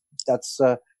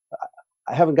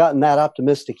haven't gotten that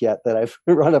optimistic yet that I've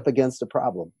run up against a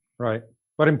problem. Right.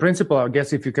 But in principle, I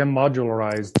guess if you can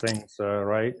modularize things,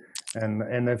 right, and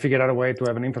then figure out a way to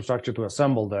have an infrastructure to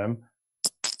assemble them,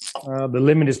 the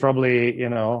limit is probably, I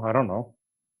don't know.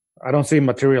 I don't see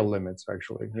material limits,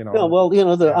 actually. No, well,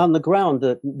 on the ground,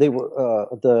 the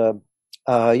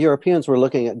Europeans were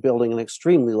looking at building an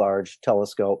extremely large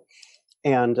telescope,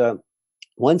 and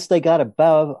once they got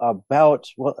about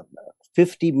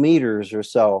 50 meters or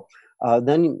so,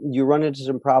 then you run into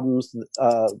some problems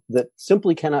that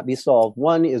simply cannot be solved.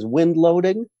 One is wind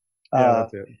loading.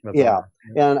 That's it.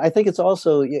 And I think it's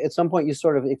also, at some point, you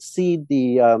sort of exceed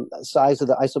the size of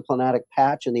the isoplanatic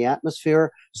patch in the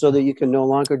atmosphere so that you can no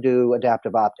longer do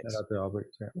adaptive optics.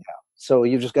 Yeah. So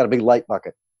you've just got a big light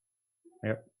bucket.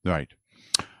 Yeah. Right.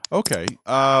 Okay.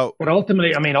 But ultimately,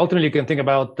 you can think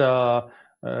about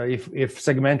if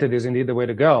segmented is indeed the way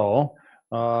to go,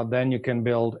 then you can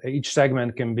build, each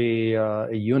segment can be a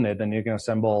unit, and you can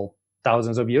assemble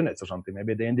thousands of units or something.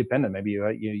 Maybe they're independent. Maybe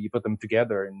you put them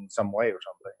together in some way or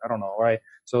something. I don't know, right?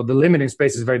 So the limiting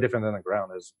space is very different than the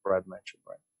ground, as Brad mentioned,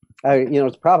 right?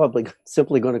 It's probably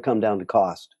simply going to come down to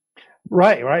cost.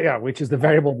 Right, yeah, which is the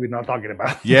variable we're not talking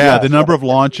about. Yeah, the number of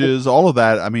launches, all of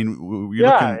that. I mean, you're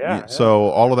looking, so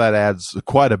all of that adds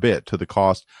quite a bit to the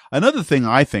cost. Another thing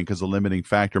I think is a limiting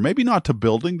factor, maybe not to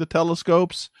building the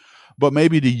telescopes, but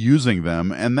maybe to using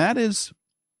them, and that is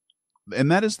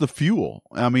the fuel.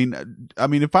 I mean,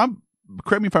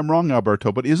 correct me if I'm wrong,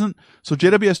 Alberto, but so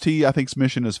JWST, I think's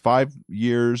mission is 5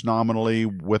 years nominally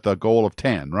with a goal of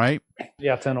 10, right?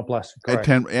 Yeah, 10 or plus. Correct.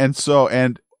 10,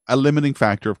 and a limiting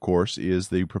factor, of course, is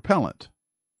the propellant.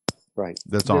 Right.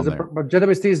 That's on there. But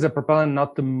JWST is the propellant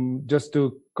not just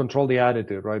to control the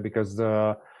attitude, right?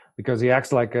 Because he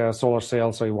acts like a solar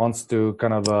sail, so he wants to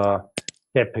kind of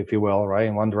tip, if you will, right,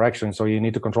 in one direction. So you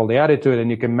need to control the attitude,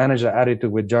 and you can manage the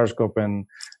attitude with gyroscope and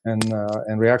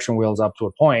reaction wheels up to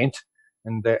a point.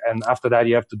 And after that,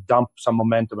 you have to dump some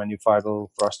momentum and you fire the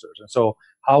thrusters. And so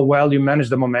how well you manage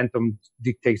the momentum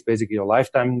dictates basically your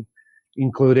lifetime,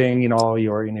 including,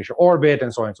 your initial orbit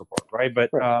and so on and so forth, right?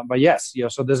 But yes,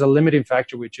 so there's a limiting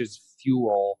factor, which is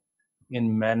fuel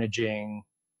in managing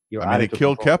your attitude. It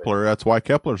killed Kepler. That's why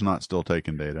Kepler's not still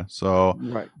taking data. So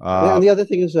right. And the other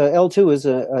thing is L2 is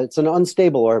it's an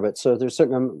unstable orbit, so there's a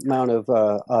certain amount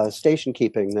of station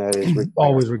keeping that is required.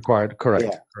 Always required. Correct.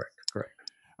 Yeah. Correct.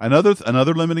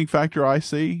 Another limiting factor I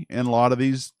see in a lot of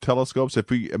these telescopes,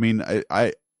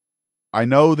 I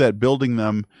know that building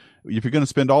them, if you're going to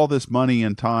spend all this money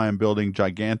and time building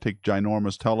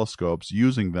ginormous telescopes,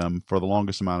 using them for the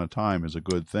longest amount of time is a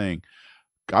good thing.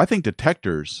 I think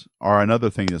detectors are another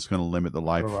thing that's going to limit the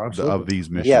life of these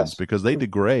missions because they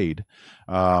degrade.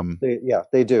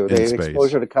 They do.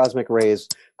 Exposure to cosmic rays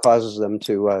causes them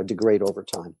to degrade over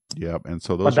time. Yep, and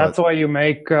so But that's why you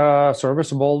make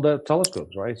serviceable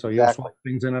telescopes, right? So you swap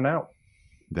things in and out.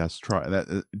 That's true.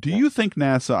 Do you think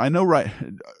NASA? I know, right?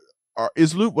 Well,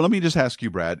 let me just ask you,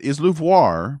 Brad. Is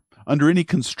LUVOIR under any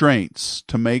constraints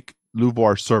to make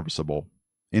LUVOIR serviceable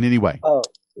in any way?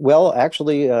 Well,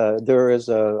 actually, there is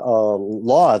a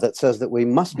law that says that we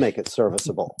must make it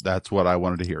serviceable. That's what I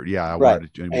wanted to hear. Yeah, I wanted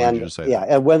you to say that. Yeah,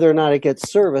 and whether or not it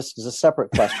gets serviced is a separate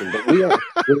question. But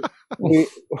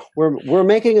we're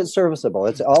making it serviceable.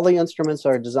 It's all the instruments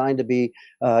are designed to be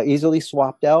easily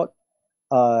swapped out,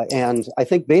 and I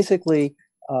think basically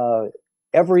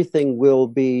everything will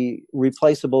be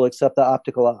replaceable except the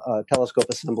optical telescope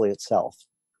assembly itself.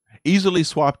 Easily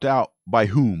swapped out by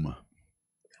whom?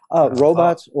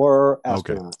 Robots or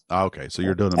astronauts. Okay, so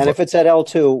you're doing them. And if it's at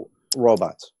L2,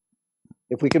 robots.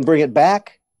 If we can bring it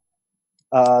back,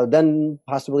 then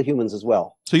possibly humans as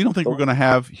well. So you don't think we're going to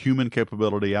have human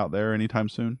capability out there anytime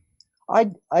soon?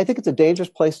 I think it's a dangerous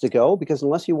place to go because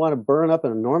unless you want to burn up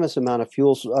an enormous amount of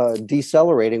fuel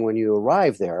decelerating when you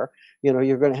arrive there,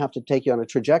 you're going to have to take you on a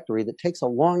trajectory that takes a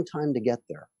long time to get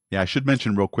there. Yeah, I should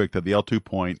mention real quick that the L2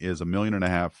 point is 1.5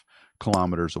 million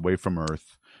kilometers away from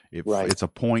Earth. It's a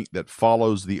point that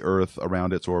follows the Earth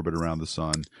around its orbit around the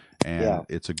sun, and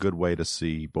it's a good way to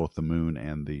see both the moon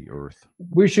and the Earth.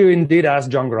 We should indeed ask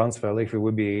John Grunsfeld if he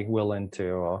would be willing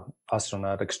to,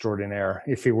 astronaut extraordinaire,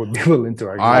 if he would be willing to.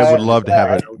 I would love to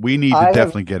have it. We need to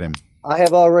definitely get him. I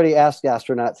have already asked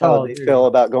astronauts how they feel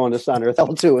about going to Sun Earth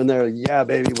L2, and they're, yeah,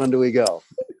 baby, when do we go?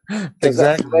 Exactly.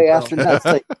 That's the way astronauts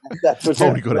think.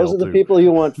 Those are the people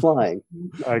you want flying.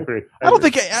 I agree. I don't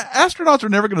think astronauts are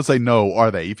never going to say no,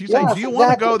 are they? If you say, do you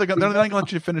want to go? They're not going to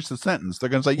let you finish the sentence. They're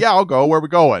going to say, yeah, I'll go. Where are we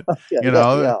going?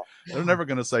 They're never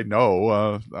going to say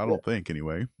no. I don't think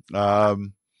anyway.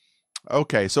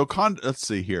 Okay. So let's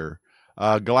see here.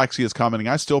 Galaxy is commenting,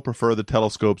 I still prefer the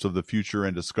telescopes of the future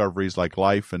and discoveries like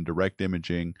life and direct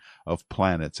imaging of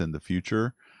planets in the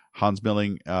future. Hans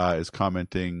Milling is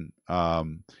commenting,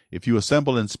 if you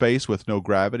assemble in space with no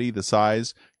gravity, the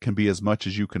size can be as much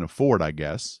as you can afford, I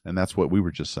guess. And that's what we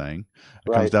were just saying.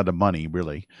 It comes down to money,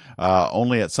 really.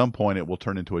 Only at some point it will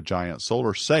turn into a giant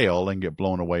solar sail and get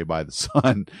blown away by the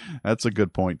sun. That's a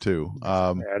good point, too.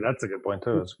 Yeah, that's a good point,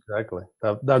 too. Exactly.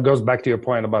 That goes back to your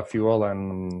point about fuel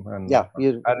and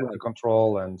attitude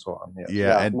control and so on.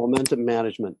 And momentum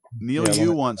management.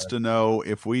 Neil wants to know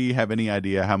if we have any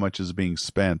idea how much is being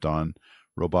spent on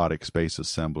robotic space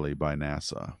assembly by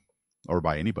NASA or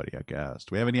by anybody, I guess.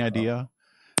 Do we have any idea?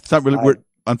 It's not really.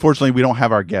 Unfortunately, we don't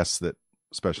have our guests that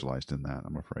specialized in that,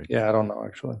 I'm afraid. Yeah, I don't know,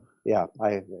 actually. Yeah,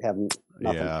 I haven't.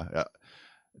 Nothing. Yeah,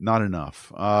 not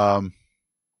enough.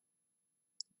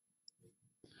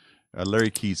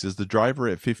 Larry Keys, is the driver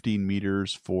at 15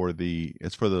 meters for the?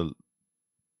 It's for the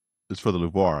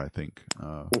LUVOIR, I think.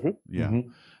 Yeah.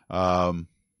 Mm-hmm.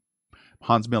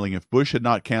 Hans Milling, if Bush had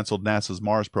not canceled NASA's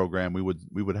Mars program, we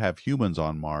would have humans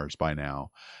on Mars by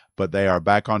now. But they are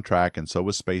back on track, and so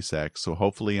is SpaceX. So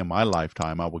hopefully in my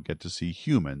lifetime, I will get to see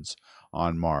humans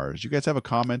on Mars. You guys have a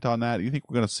comment on that? Do you think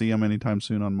we're going to see them anytime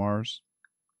soon on Mars?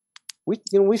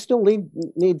 We still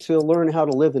need to learn how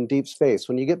to live in deep space.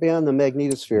 When you get beyond the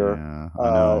magnetosphere, Yeah, I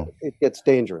know. it gets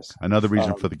dangerous. Another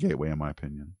reason for the Gateway, in my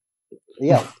opinion.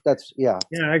 Yeah, Yeah,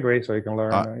 I agree. So you can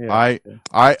learn.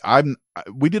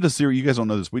 We did a series. You guys don't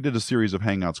know this. We did a series of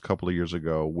hangouts a couple of years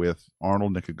ago with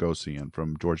Arnold Nicogossian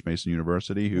from George Mason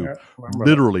University, who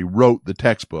literally wrote the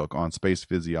textbook on space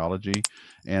physiology.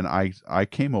 And I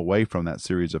came away from that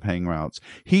series of hangouts.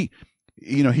 He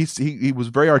was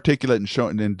very articulate in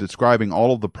showing and describing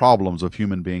all of the problems of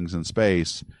human beings in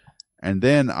space. And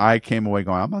then I came away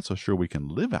going, I'm not so sure we can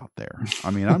live out there. I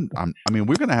mean,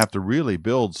 we're going to have to really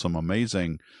build some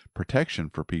amazing protection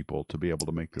for people to be able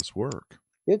to make this work.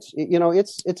 It's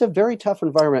a very tough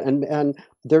environment, and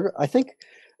I think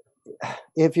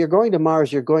if you're going to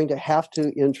Mars, you're going to have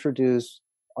to introduce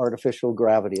artificial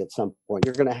gravity at some point.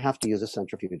 You're going to have to use a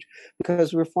centrifuge,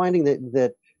 because we're finding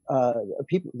that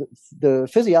the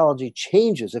physiology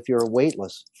changes if you're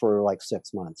weightless for like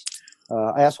 6 months.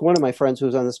 I asked one of my friends who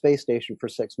was on the space station for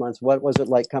 6 months, what was it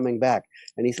like coming back?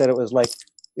 And he said it was like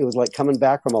coming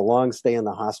back from a long stay in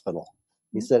the hospital.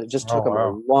 He said it just took him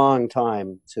a long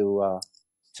time to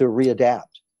readapt.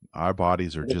 Our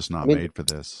bodies are just not made for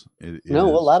this. A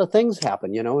lot of things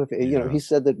happen. He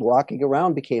said that walking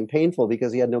around became painful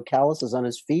because he had no calluses on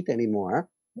his feet anymore.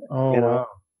 Wow.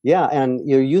 Yeah, and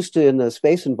you're used to, in the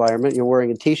space environment, you're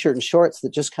wearing a T-shirt and shorts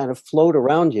that just kind of float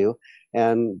around you.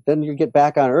 And then you get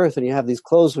back on Earth and you have these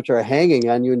clothes which are hanging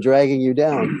on you and dragging you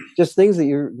down. Just things that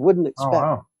you wouldn't expect. Oh,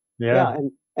 wow. Yeah.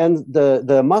 And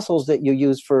the muscles that you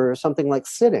use for something like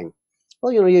sitting.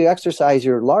 Well, you exercise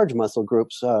your large muscle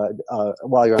groups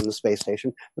while you're on the space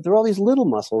station, but there are all these little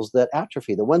muscles that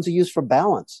atrophy, the ones you use for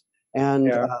balance.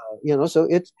 And, so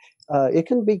it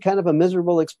can be kind of a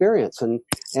miserable experience. And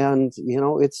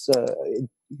it's,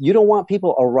 you don't want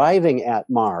people arriving at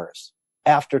Mars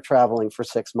after traveling for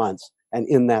 6 months and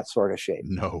in that sort of shape.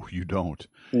 No, you don't.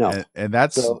 No. And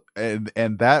that's, and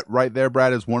that right there,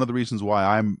 Brad, is one of the reasons why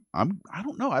I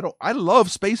don't know. I love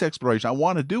space exploration. I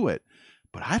want to do it,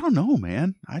 but I don't know,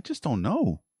 man. I just don't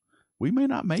know. We may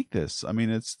not make this. I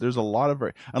mean, there's a lot of,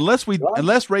 unless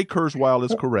Ray Kurzweil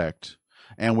is correct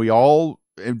and we all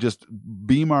just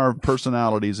beam our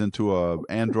personalities into a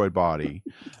android body,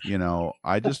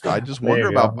 I just wonder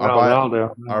about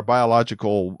our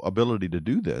biological ability to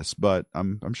do this, but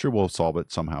I'm sure we'll solve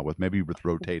it somehow with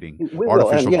rotating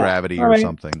artificial gravity or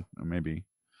something, or maybe.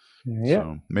 Yeah.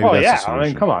 So maybe that's the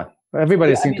solution. Come on.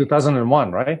 Everybody's seen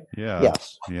 2001, right? Yeah.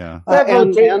 Yes. Yeah.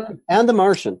 And The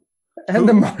Martian. And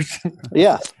The Martian.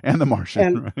 Yeah. And The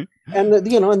Martian, right? And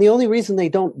the only reason they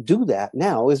don't do that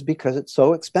now is because it's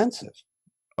so expensive.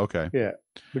 Okay. Yeah,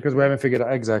 because we haven't figured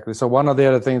out exactly. So one of the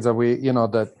other things that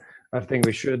that I think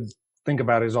we should think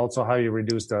about is also how you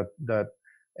reduce that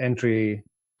entry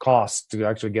cost to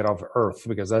actually get off Earth,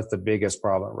 because that's the biggest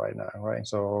problem right now, right?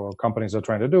 So companies are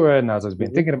trying to do it. NASA's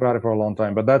been thinking about it for a long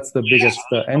time, but that's the biggest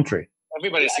entry.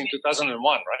 Everybody's seen 2001,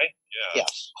 right? Yeah.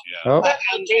 Yes. Yeah. Oh,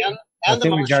 I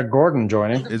think we got Gordon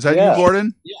joining. Is that you,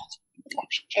 Gordon?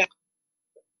 Yes.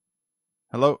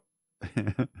 Hello.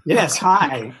 Yes,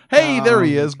 hi. Hey, there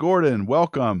he is, Gordon.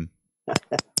 Welcome.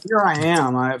 Here I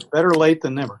am. Better late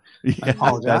than never. I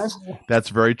apologize. That's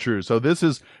very true. So this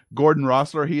is Gordon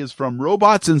Rossler. He is from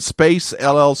Robots in Space,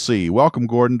 LLC. Welcome,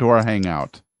 Gordon, to our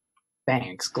hangout.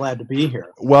 Thanks. Glad to be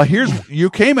here. Well, you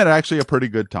came at actually a pretty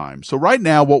good time. So right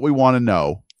now, what we want to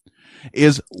know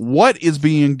is what is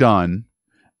being done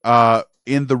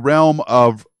in the realm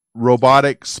of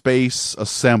robotic space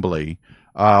assembly.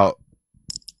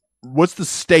 What's the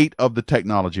state of the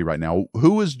technology right now?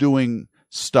 Who is doing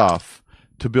stuff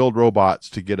to build robots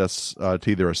to get us to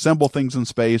either assemble things in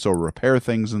space or repair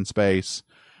things in space?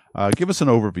 Give us an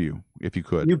overview, if you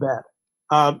could. You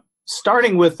bet.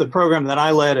 Starting with the program that I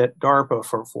led at DARPA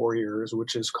for 4 years,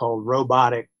 which is called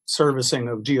Robotic Servicing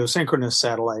of Geosynchronous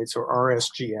Satellites, or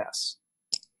RSGS.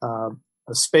 A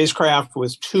spacecraft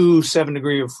with 2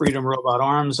 7-degree of freedom robot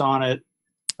arms on it.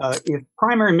 If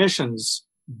primary missions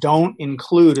don't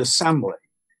include assembly,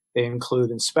 they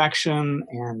include inspection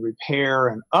and repair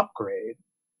and upgrade,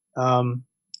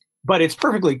 but it's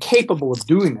perfectly capable of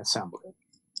doing assembly,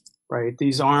 right?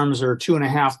 These arms are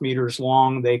 2.5 meters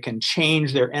long. They can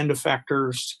change their end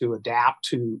effectors to adapt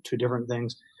to different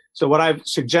things. So what I've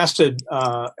suggested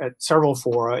at several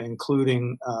fora,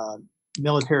 including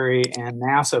military and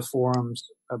NASA forums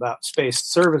about space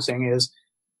servicing, is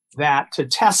that to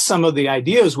test some of the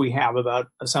ideas we have about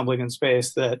assembling in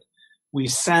space, that we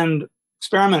send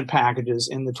experiment packages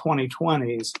in the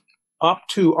 2020s up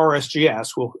to RSGS,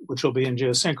 which will be in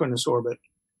geosynchronous orbit,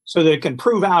 so that it can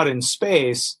prove out in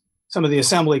space some of the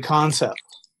assembly concepts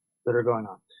that are going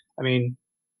on. I mean,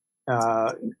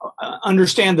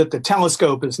 understand that the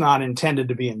telescope is not intended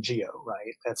to be in geo,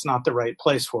 right? That's not the right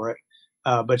place for it.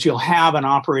 But you'll have an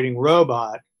operating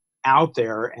robot out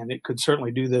there, and it could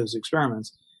certainly do those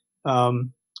experiments.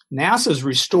 NASA's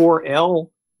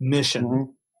Restore-L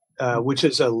mission, which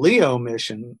is a LEO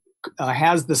mission,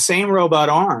 has the same robot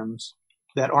arms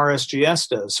that RSGS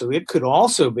does, so it could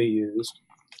also be used.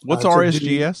 What's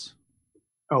RSGS?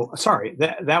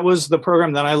 That was the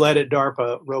program that I led at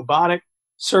DARPA, Robotic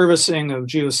Servicing of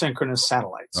Geosynchronous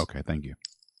Satellites. Okay, thank you.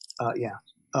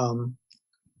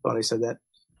 Thought I said that.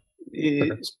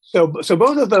 So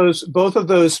both of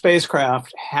those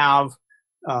spacecraft have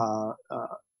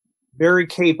very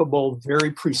capable,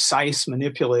 very precise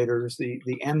manipulators.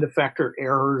 The end effector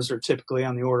errors are typically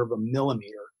on the order of a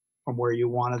millimeter from where you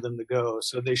wanted them to go.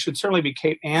 So they should certainly be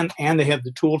and they have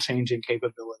the tool changing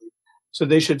capability. So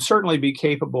they should certainly be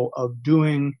capable of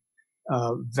doing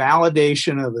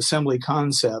validation of assembly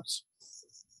concepts.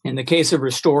 In the case of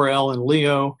Restore-L and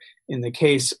LEO, in the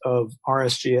case of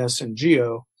RSGS and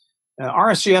GEO,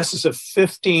 RSGS is a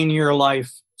 15-year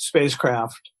life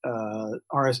spacecraft.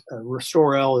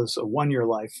 Restore-L is a 1-year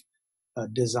life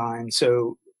design.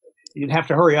 So you'd have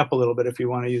to hurry up a little bit if you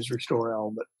want to use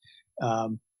Restore-L, but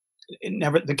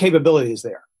the capability is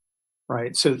there,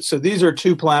 right? So these are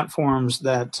two platforms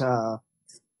that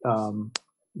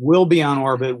will be on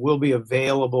orbit, will be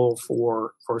available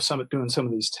for doing some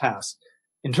of these tests.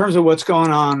 In terms of what's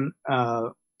going on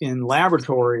in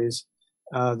laboratories,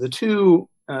 the two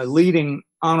leading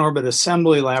on-orbit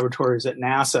assembly laboratories at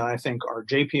NASA, I think, are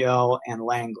JPL and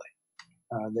Langley.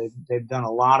 They've done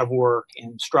a lot of work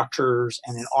in structures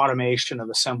and in automation of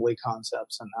assembly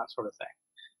concepts and that sort of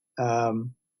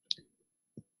thing.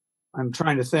 I'm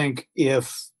trying to think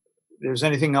if there's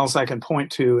anything else I can point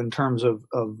to in terms of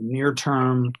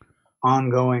near-term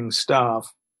ongoing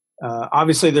stuff.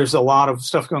 Obviously, there's a lot of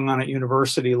stuff going on at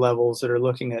university levels that are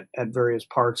looking at various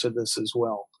parts of this as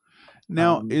well.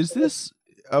 Now, is this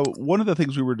one of the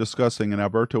things we were discussing, and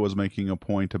Alberto was making a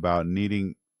point about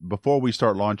needing, before we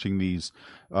start launching these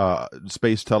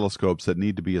space telescopes that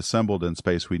need to be assembled in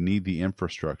space, we need the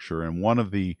infrastructure. And one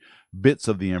of the bits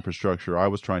of the infrastructure I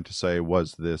was trying to say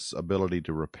was this ability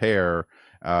to repair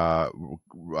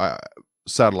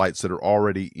satellites that are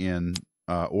already in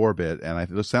orbit.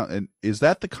 And is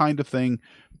that the kind of thing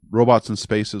Robots in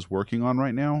Space is working on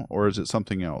right now, or is it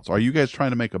something else? Are you guys trying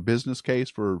to make a business case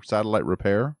for satellite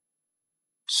repair?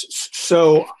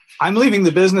 So I'm leaving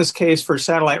the business case for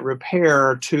satellite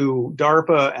repair to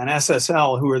DARPA and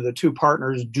SSL, who are the two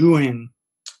partners doing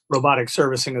robotic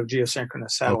servicing of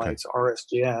geosynchronous satellites,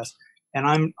 RSGS.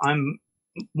 And I'm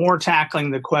more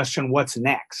tackling the question, what's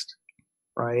next,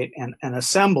 right? And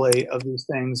assembly of these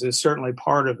things is certainly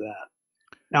part of that.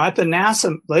 Now, at the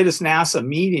latest NASA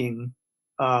meeting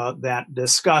that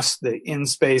discussed the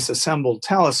in-space assembled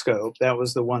telescope, that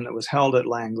was the one that was held at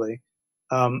Langley,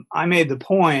 I made the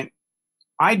point,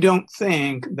 I don't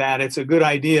think that it's a good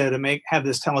idea to have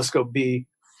this telescope be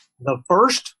the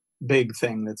first big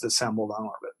thing that's assembled on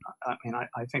orbit. I mean,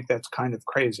 I think that's kind of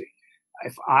crazy.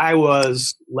 If I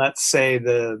was, let's say,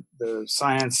 the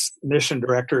science mission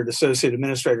director, associate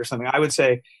administrator or something, I would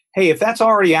say, hey, if that's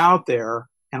already out there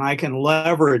and I can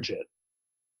leverage it,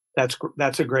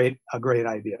 that's a great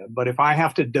idea. But if I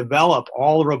have to develop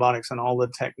all the robotics and all the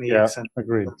techniques, and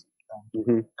agreed.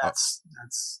 That's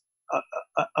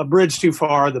a bridge too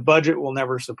far. The budget will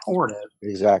never support it.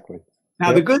 Exactly.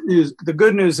 Now, the good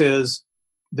news is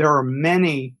there are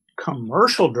many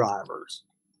commercial drivers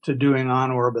to doing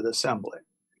on-orbit assembly,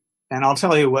 and I'll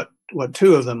tell you what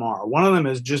two of them are. One of them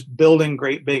is just building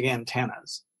great big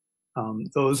antennas.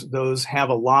 Those have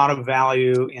a lot of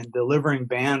value in delivering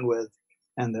bandwidth,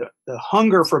 and the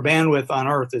hunger for bandwidth on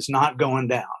Earth is not going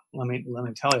down. Let me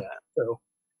tell you that. So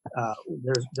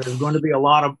there's going to be a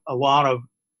lot of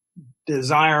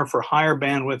desire for higher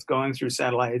bandwidth going through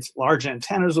satellites. Large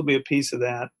antennas will be a piece of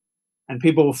that, and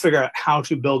people will figure out how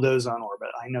to build those on orbit.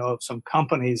 I know of some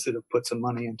companies that have put some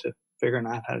money into figuring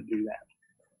out how to do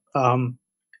that.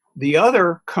 The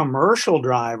other commercial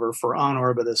driver for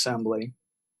on-orbit assembly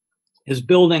is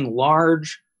building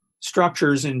large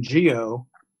structures in GEO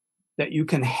that you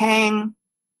can hang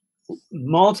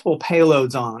multiple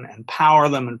payloads on and power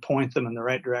them and point them in the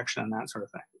right direction and that sort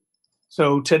of thing.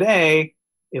 So today,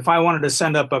 if I wanted to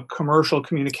send up a commercial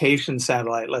communication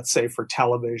satellite, let's say for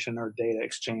television or data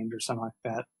exchange or something like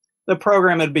that, the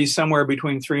program would be somewhere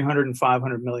between $300 and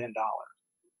 $500 million.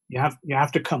 You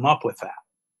have to come up with that.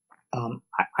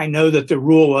 I know that the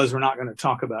rule was we're not going to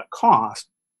talk about cost,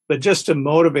 but just to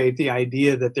motivate the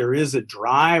idea that there is a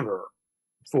driver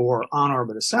for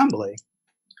on-orbit assembly,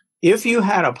 if you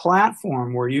had a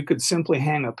platform where you could simply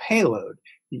hang a payload,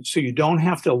 so you don't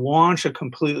have to launch a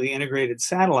completely integrated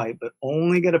satellite, but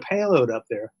only get a payload up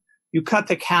there, you cut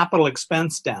the capital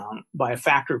expense down by a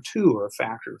factor of 2 or a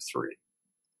factor of 3.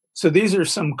 So these are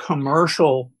some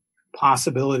commercial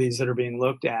possibilities that are being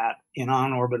looked at in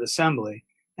on-orbit assembly,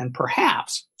 and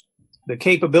perhaps the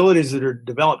capabilities that are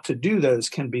developed to do those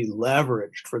can be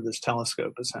leveraged for this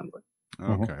telescope assembly.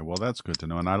 Okay, well, that's good to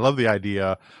know. And I love the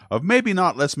idea of maybe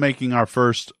not let's making our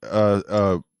first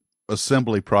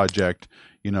assembly project,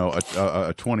 a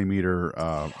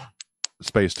 20-meter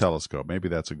space telescope. Maybe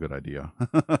that's a good idea.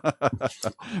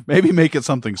 Maybe make it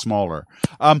something smaller.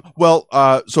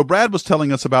 So Brad was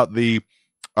telling us about the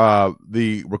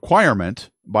requirement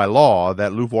by law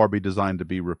that LUVOIR be designed to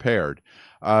be repaired.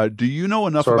 Do you know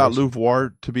enough about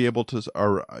LUVOIR to be able to,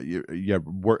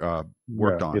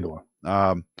 worked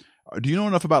on? Do you know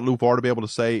enough about LUVOIR to be able to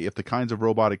say if the kinds of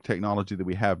robotic technology that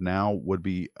we have now would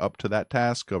be up to that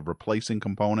task of replacing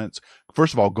components?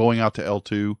 First of all, going out to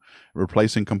L2,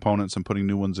 replacing components and putting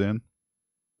new ones in?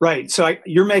 Right. So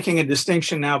you're making a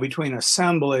distinction now between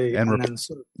assembly and then...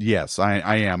 Yes,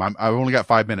 I am. I've only got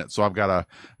 5 minutes, so I've got to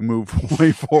move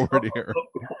way forward here.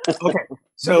 Okay.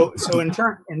 So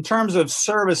in terms of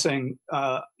servicing,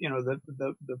 the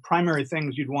primary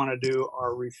things you'd want to do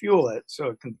are refuel it so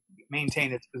it can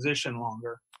maintain its position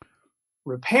longer,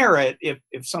 repair it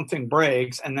if something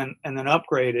breaks, and then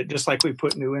upgrade it, just like we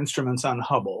put new instruments on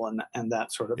Hubble and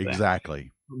that sort of thing.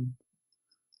 Exactly.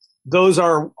 Those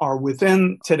are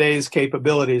within today's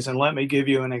capabilities, and let me give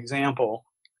you an example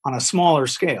on a smaller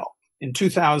scale. In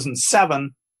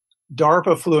 2007,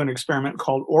 DARPA flew an experiment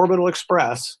called Orbital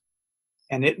Express,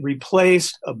 and it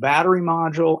replaced a battery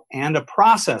module and a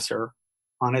processor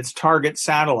on its target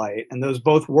satellite, and those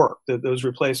both worked. Those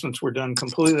replacements were done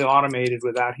completely automated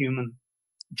without human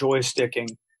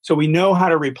joysticking. So we know how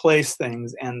to replace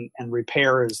things, and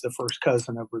repair is the first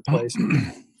cousin of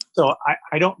replacement. So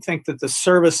I don't think that the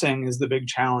servicing is the big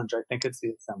challenge. I think it's the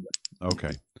assembly.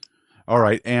 Okay. All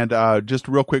right. And just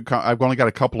real quick, I've only got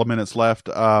a couple of minutes left.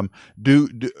 Are you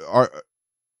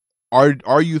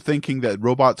thinking that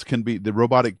robots can be the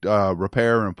robotic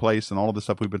repair and replace and all of the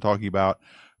stuff we've been talking about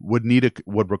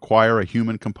would require a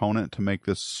human component to make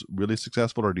this really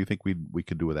successful, or do you think we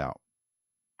could do without?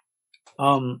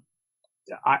 I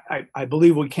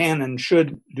believe we can and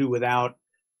should do without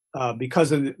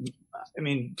because of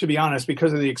to be honest,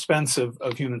 because of the expense of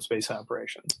human space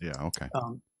operations. Yeah. Okay.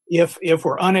 If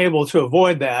we're unable to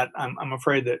avoid that, I'm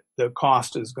afraid that the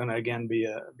cost is going to again be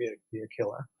a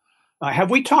killer. Have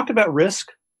we talked about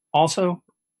risk also?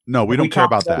 No, we don't care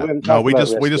about that. No, we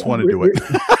just want to do it.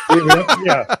 We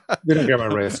don't care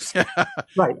about risks.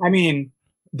 Right. I mean,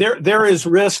 there is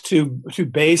risk to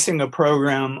basing a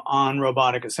program on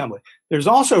robotic assembly. There's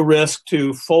also risk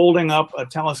to folding up a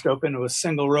telescope into a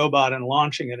single robot and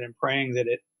launching it and praying that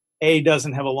it A,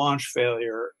 doesn't have a launch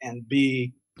failure, and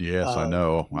B, yes, I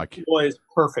know, deploys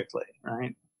perfectly,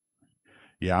 right?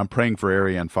 Yeah, I'm praying for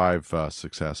Ariane 5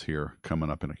 success here coming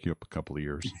up in a couple of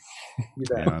years.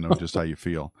 And I know just how you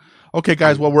feel. Okay,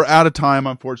 guys, well, we're out of time,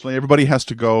 unfortunately. Everybody has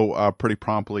to go pretty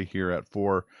promptly here at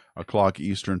 4 o'clock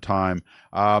Eastern time.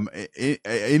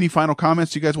 Any final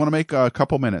comments you guys want to make? A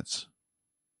couple minutes.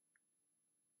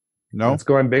 No? Let's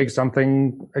go and bake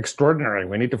something extraordinary.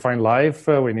 We need to find life.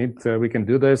 We can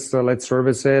do this. Let's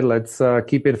service it. Let's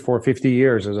keep it for 50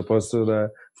 years as opposed to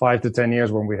the 5 to 10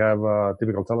 years when we have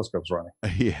typical telescopes running.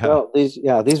 Yeah. Well,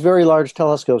 these very large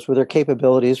telescopes with their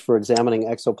capabilities for examining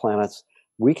exoplanets,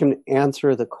 we can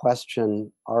answer the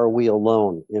question, are we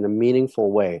alone, in a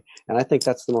meaningful way? And I think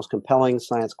that's the most compelling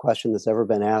science question that's ever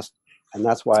been asked. And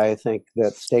that's why I think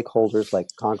that stakeholders like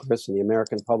Congress and the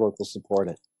American public will support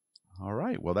it. All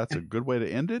right. Well, that's a good way to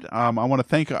end it. I would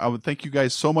thank you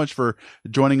guys so much for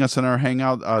joining us in our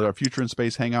hangout, our Future in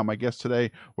Space hangout. My guest today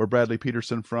were Bradley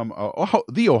Peterson from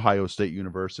the Ohio State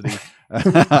University.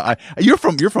 You're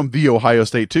from the Ohio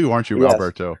State too, aren't you, Yes.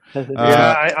 Alberto?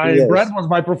 Brad was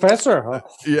my professor.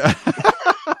 Yeah.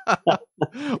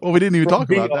 Well, we didn't even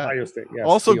talk about that. Ohio State, yes,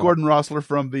 also, Gordon Rossler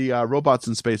from the Robots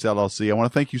in Space LLC. I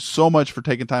want to thank you so much for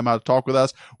taking time out to talk with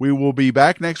us. We will be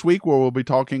back next week where we'll be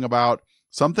talking about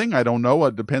something. I don't know.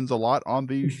 It depends a lot on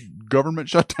the government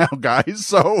shutdown, guys.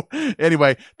 So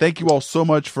anyway, thank you all so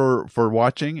much for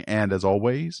watching. And as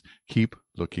always, keep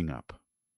looking up.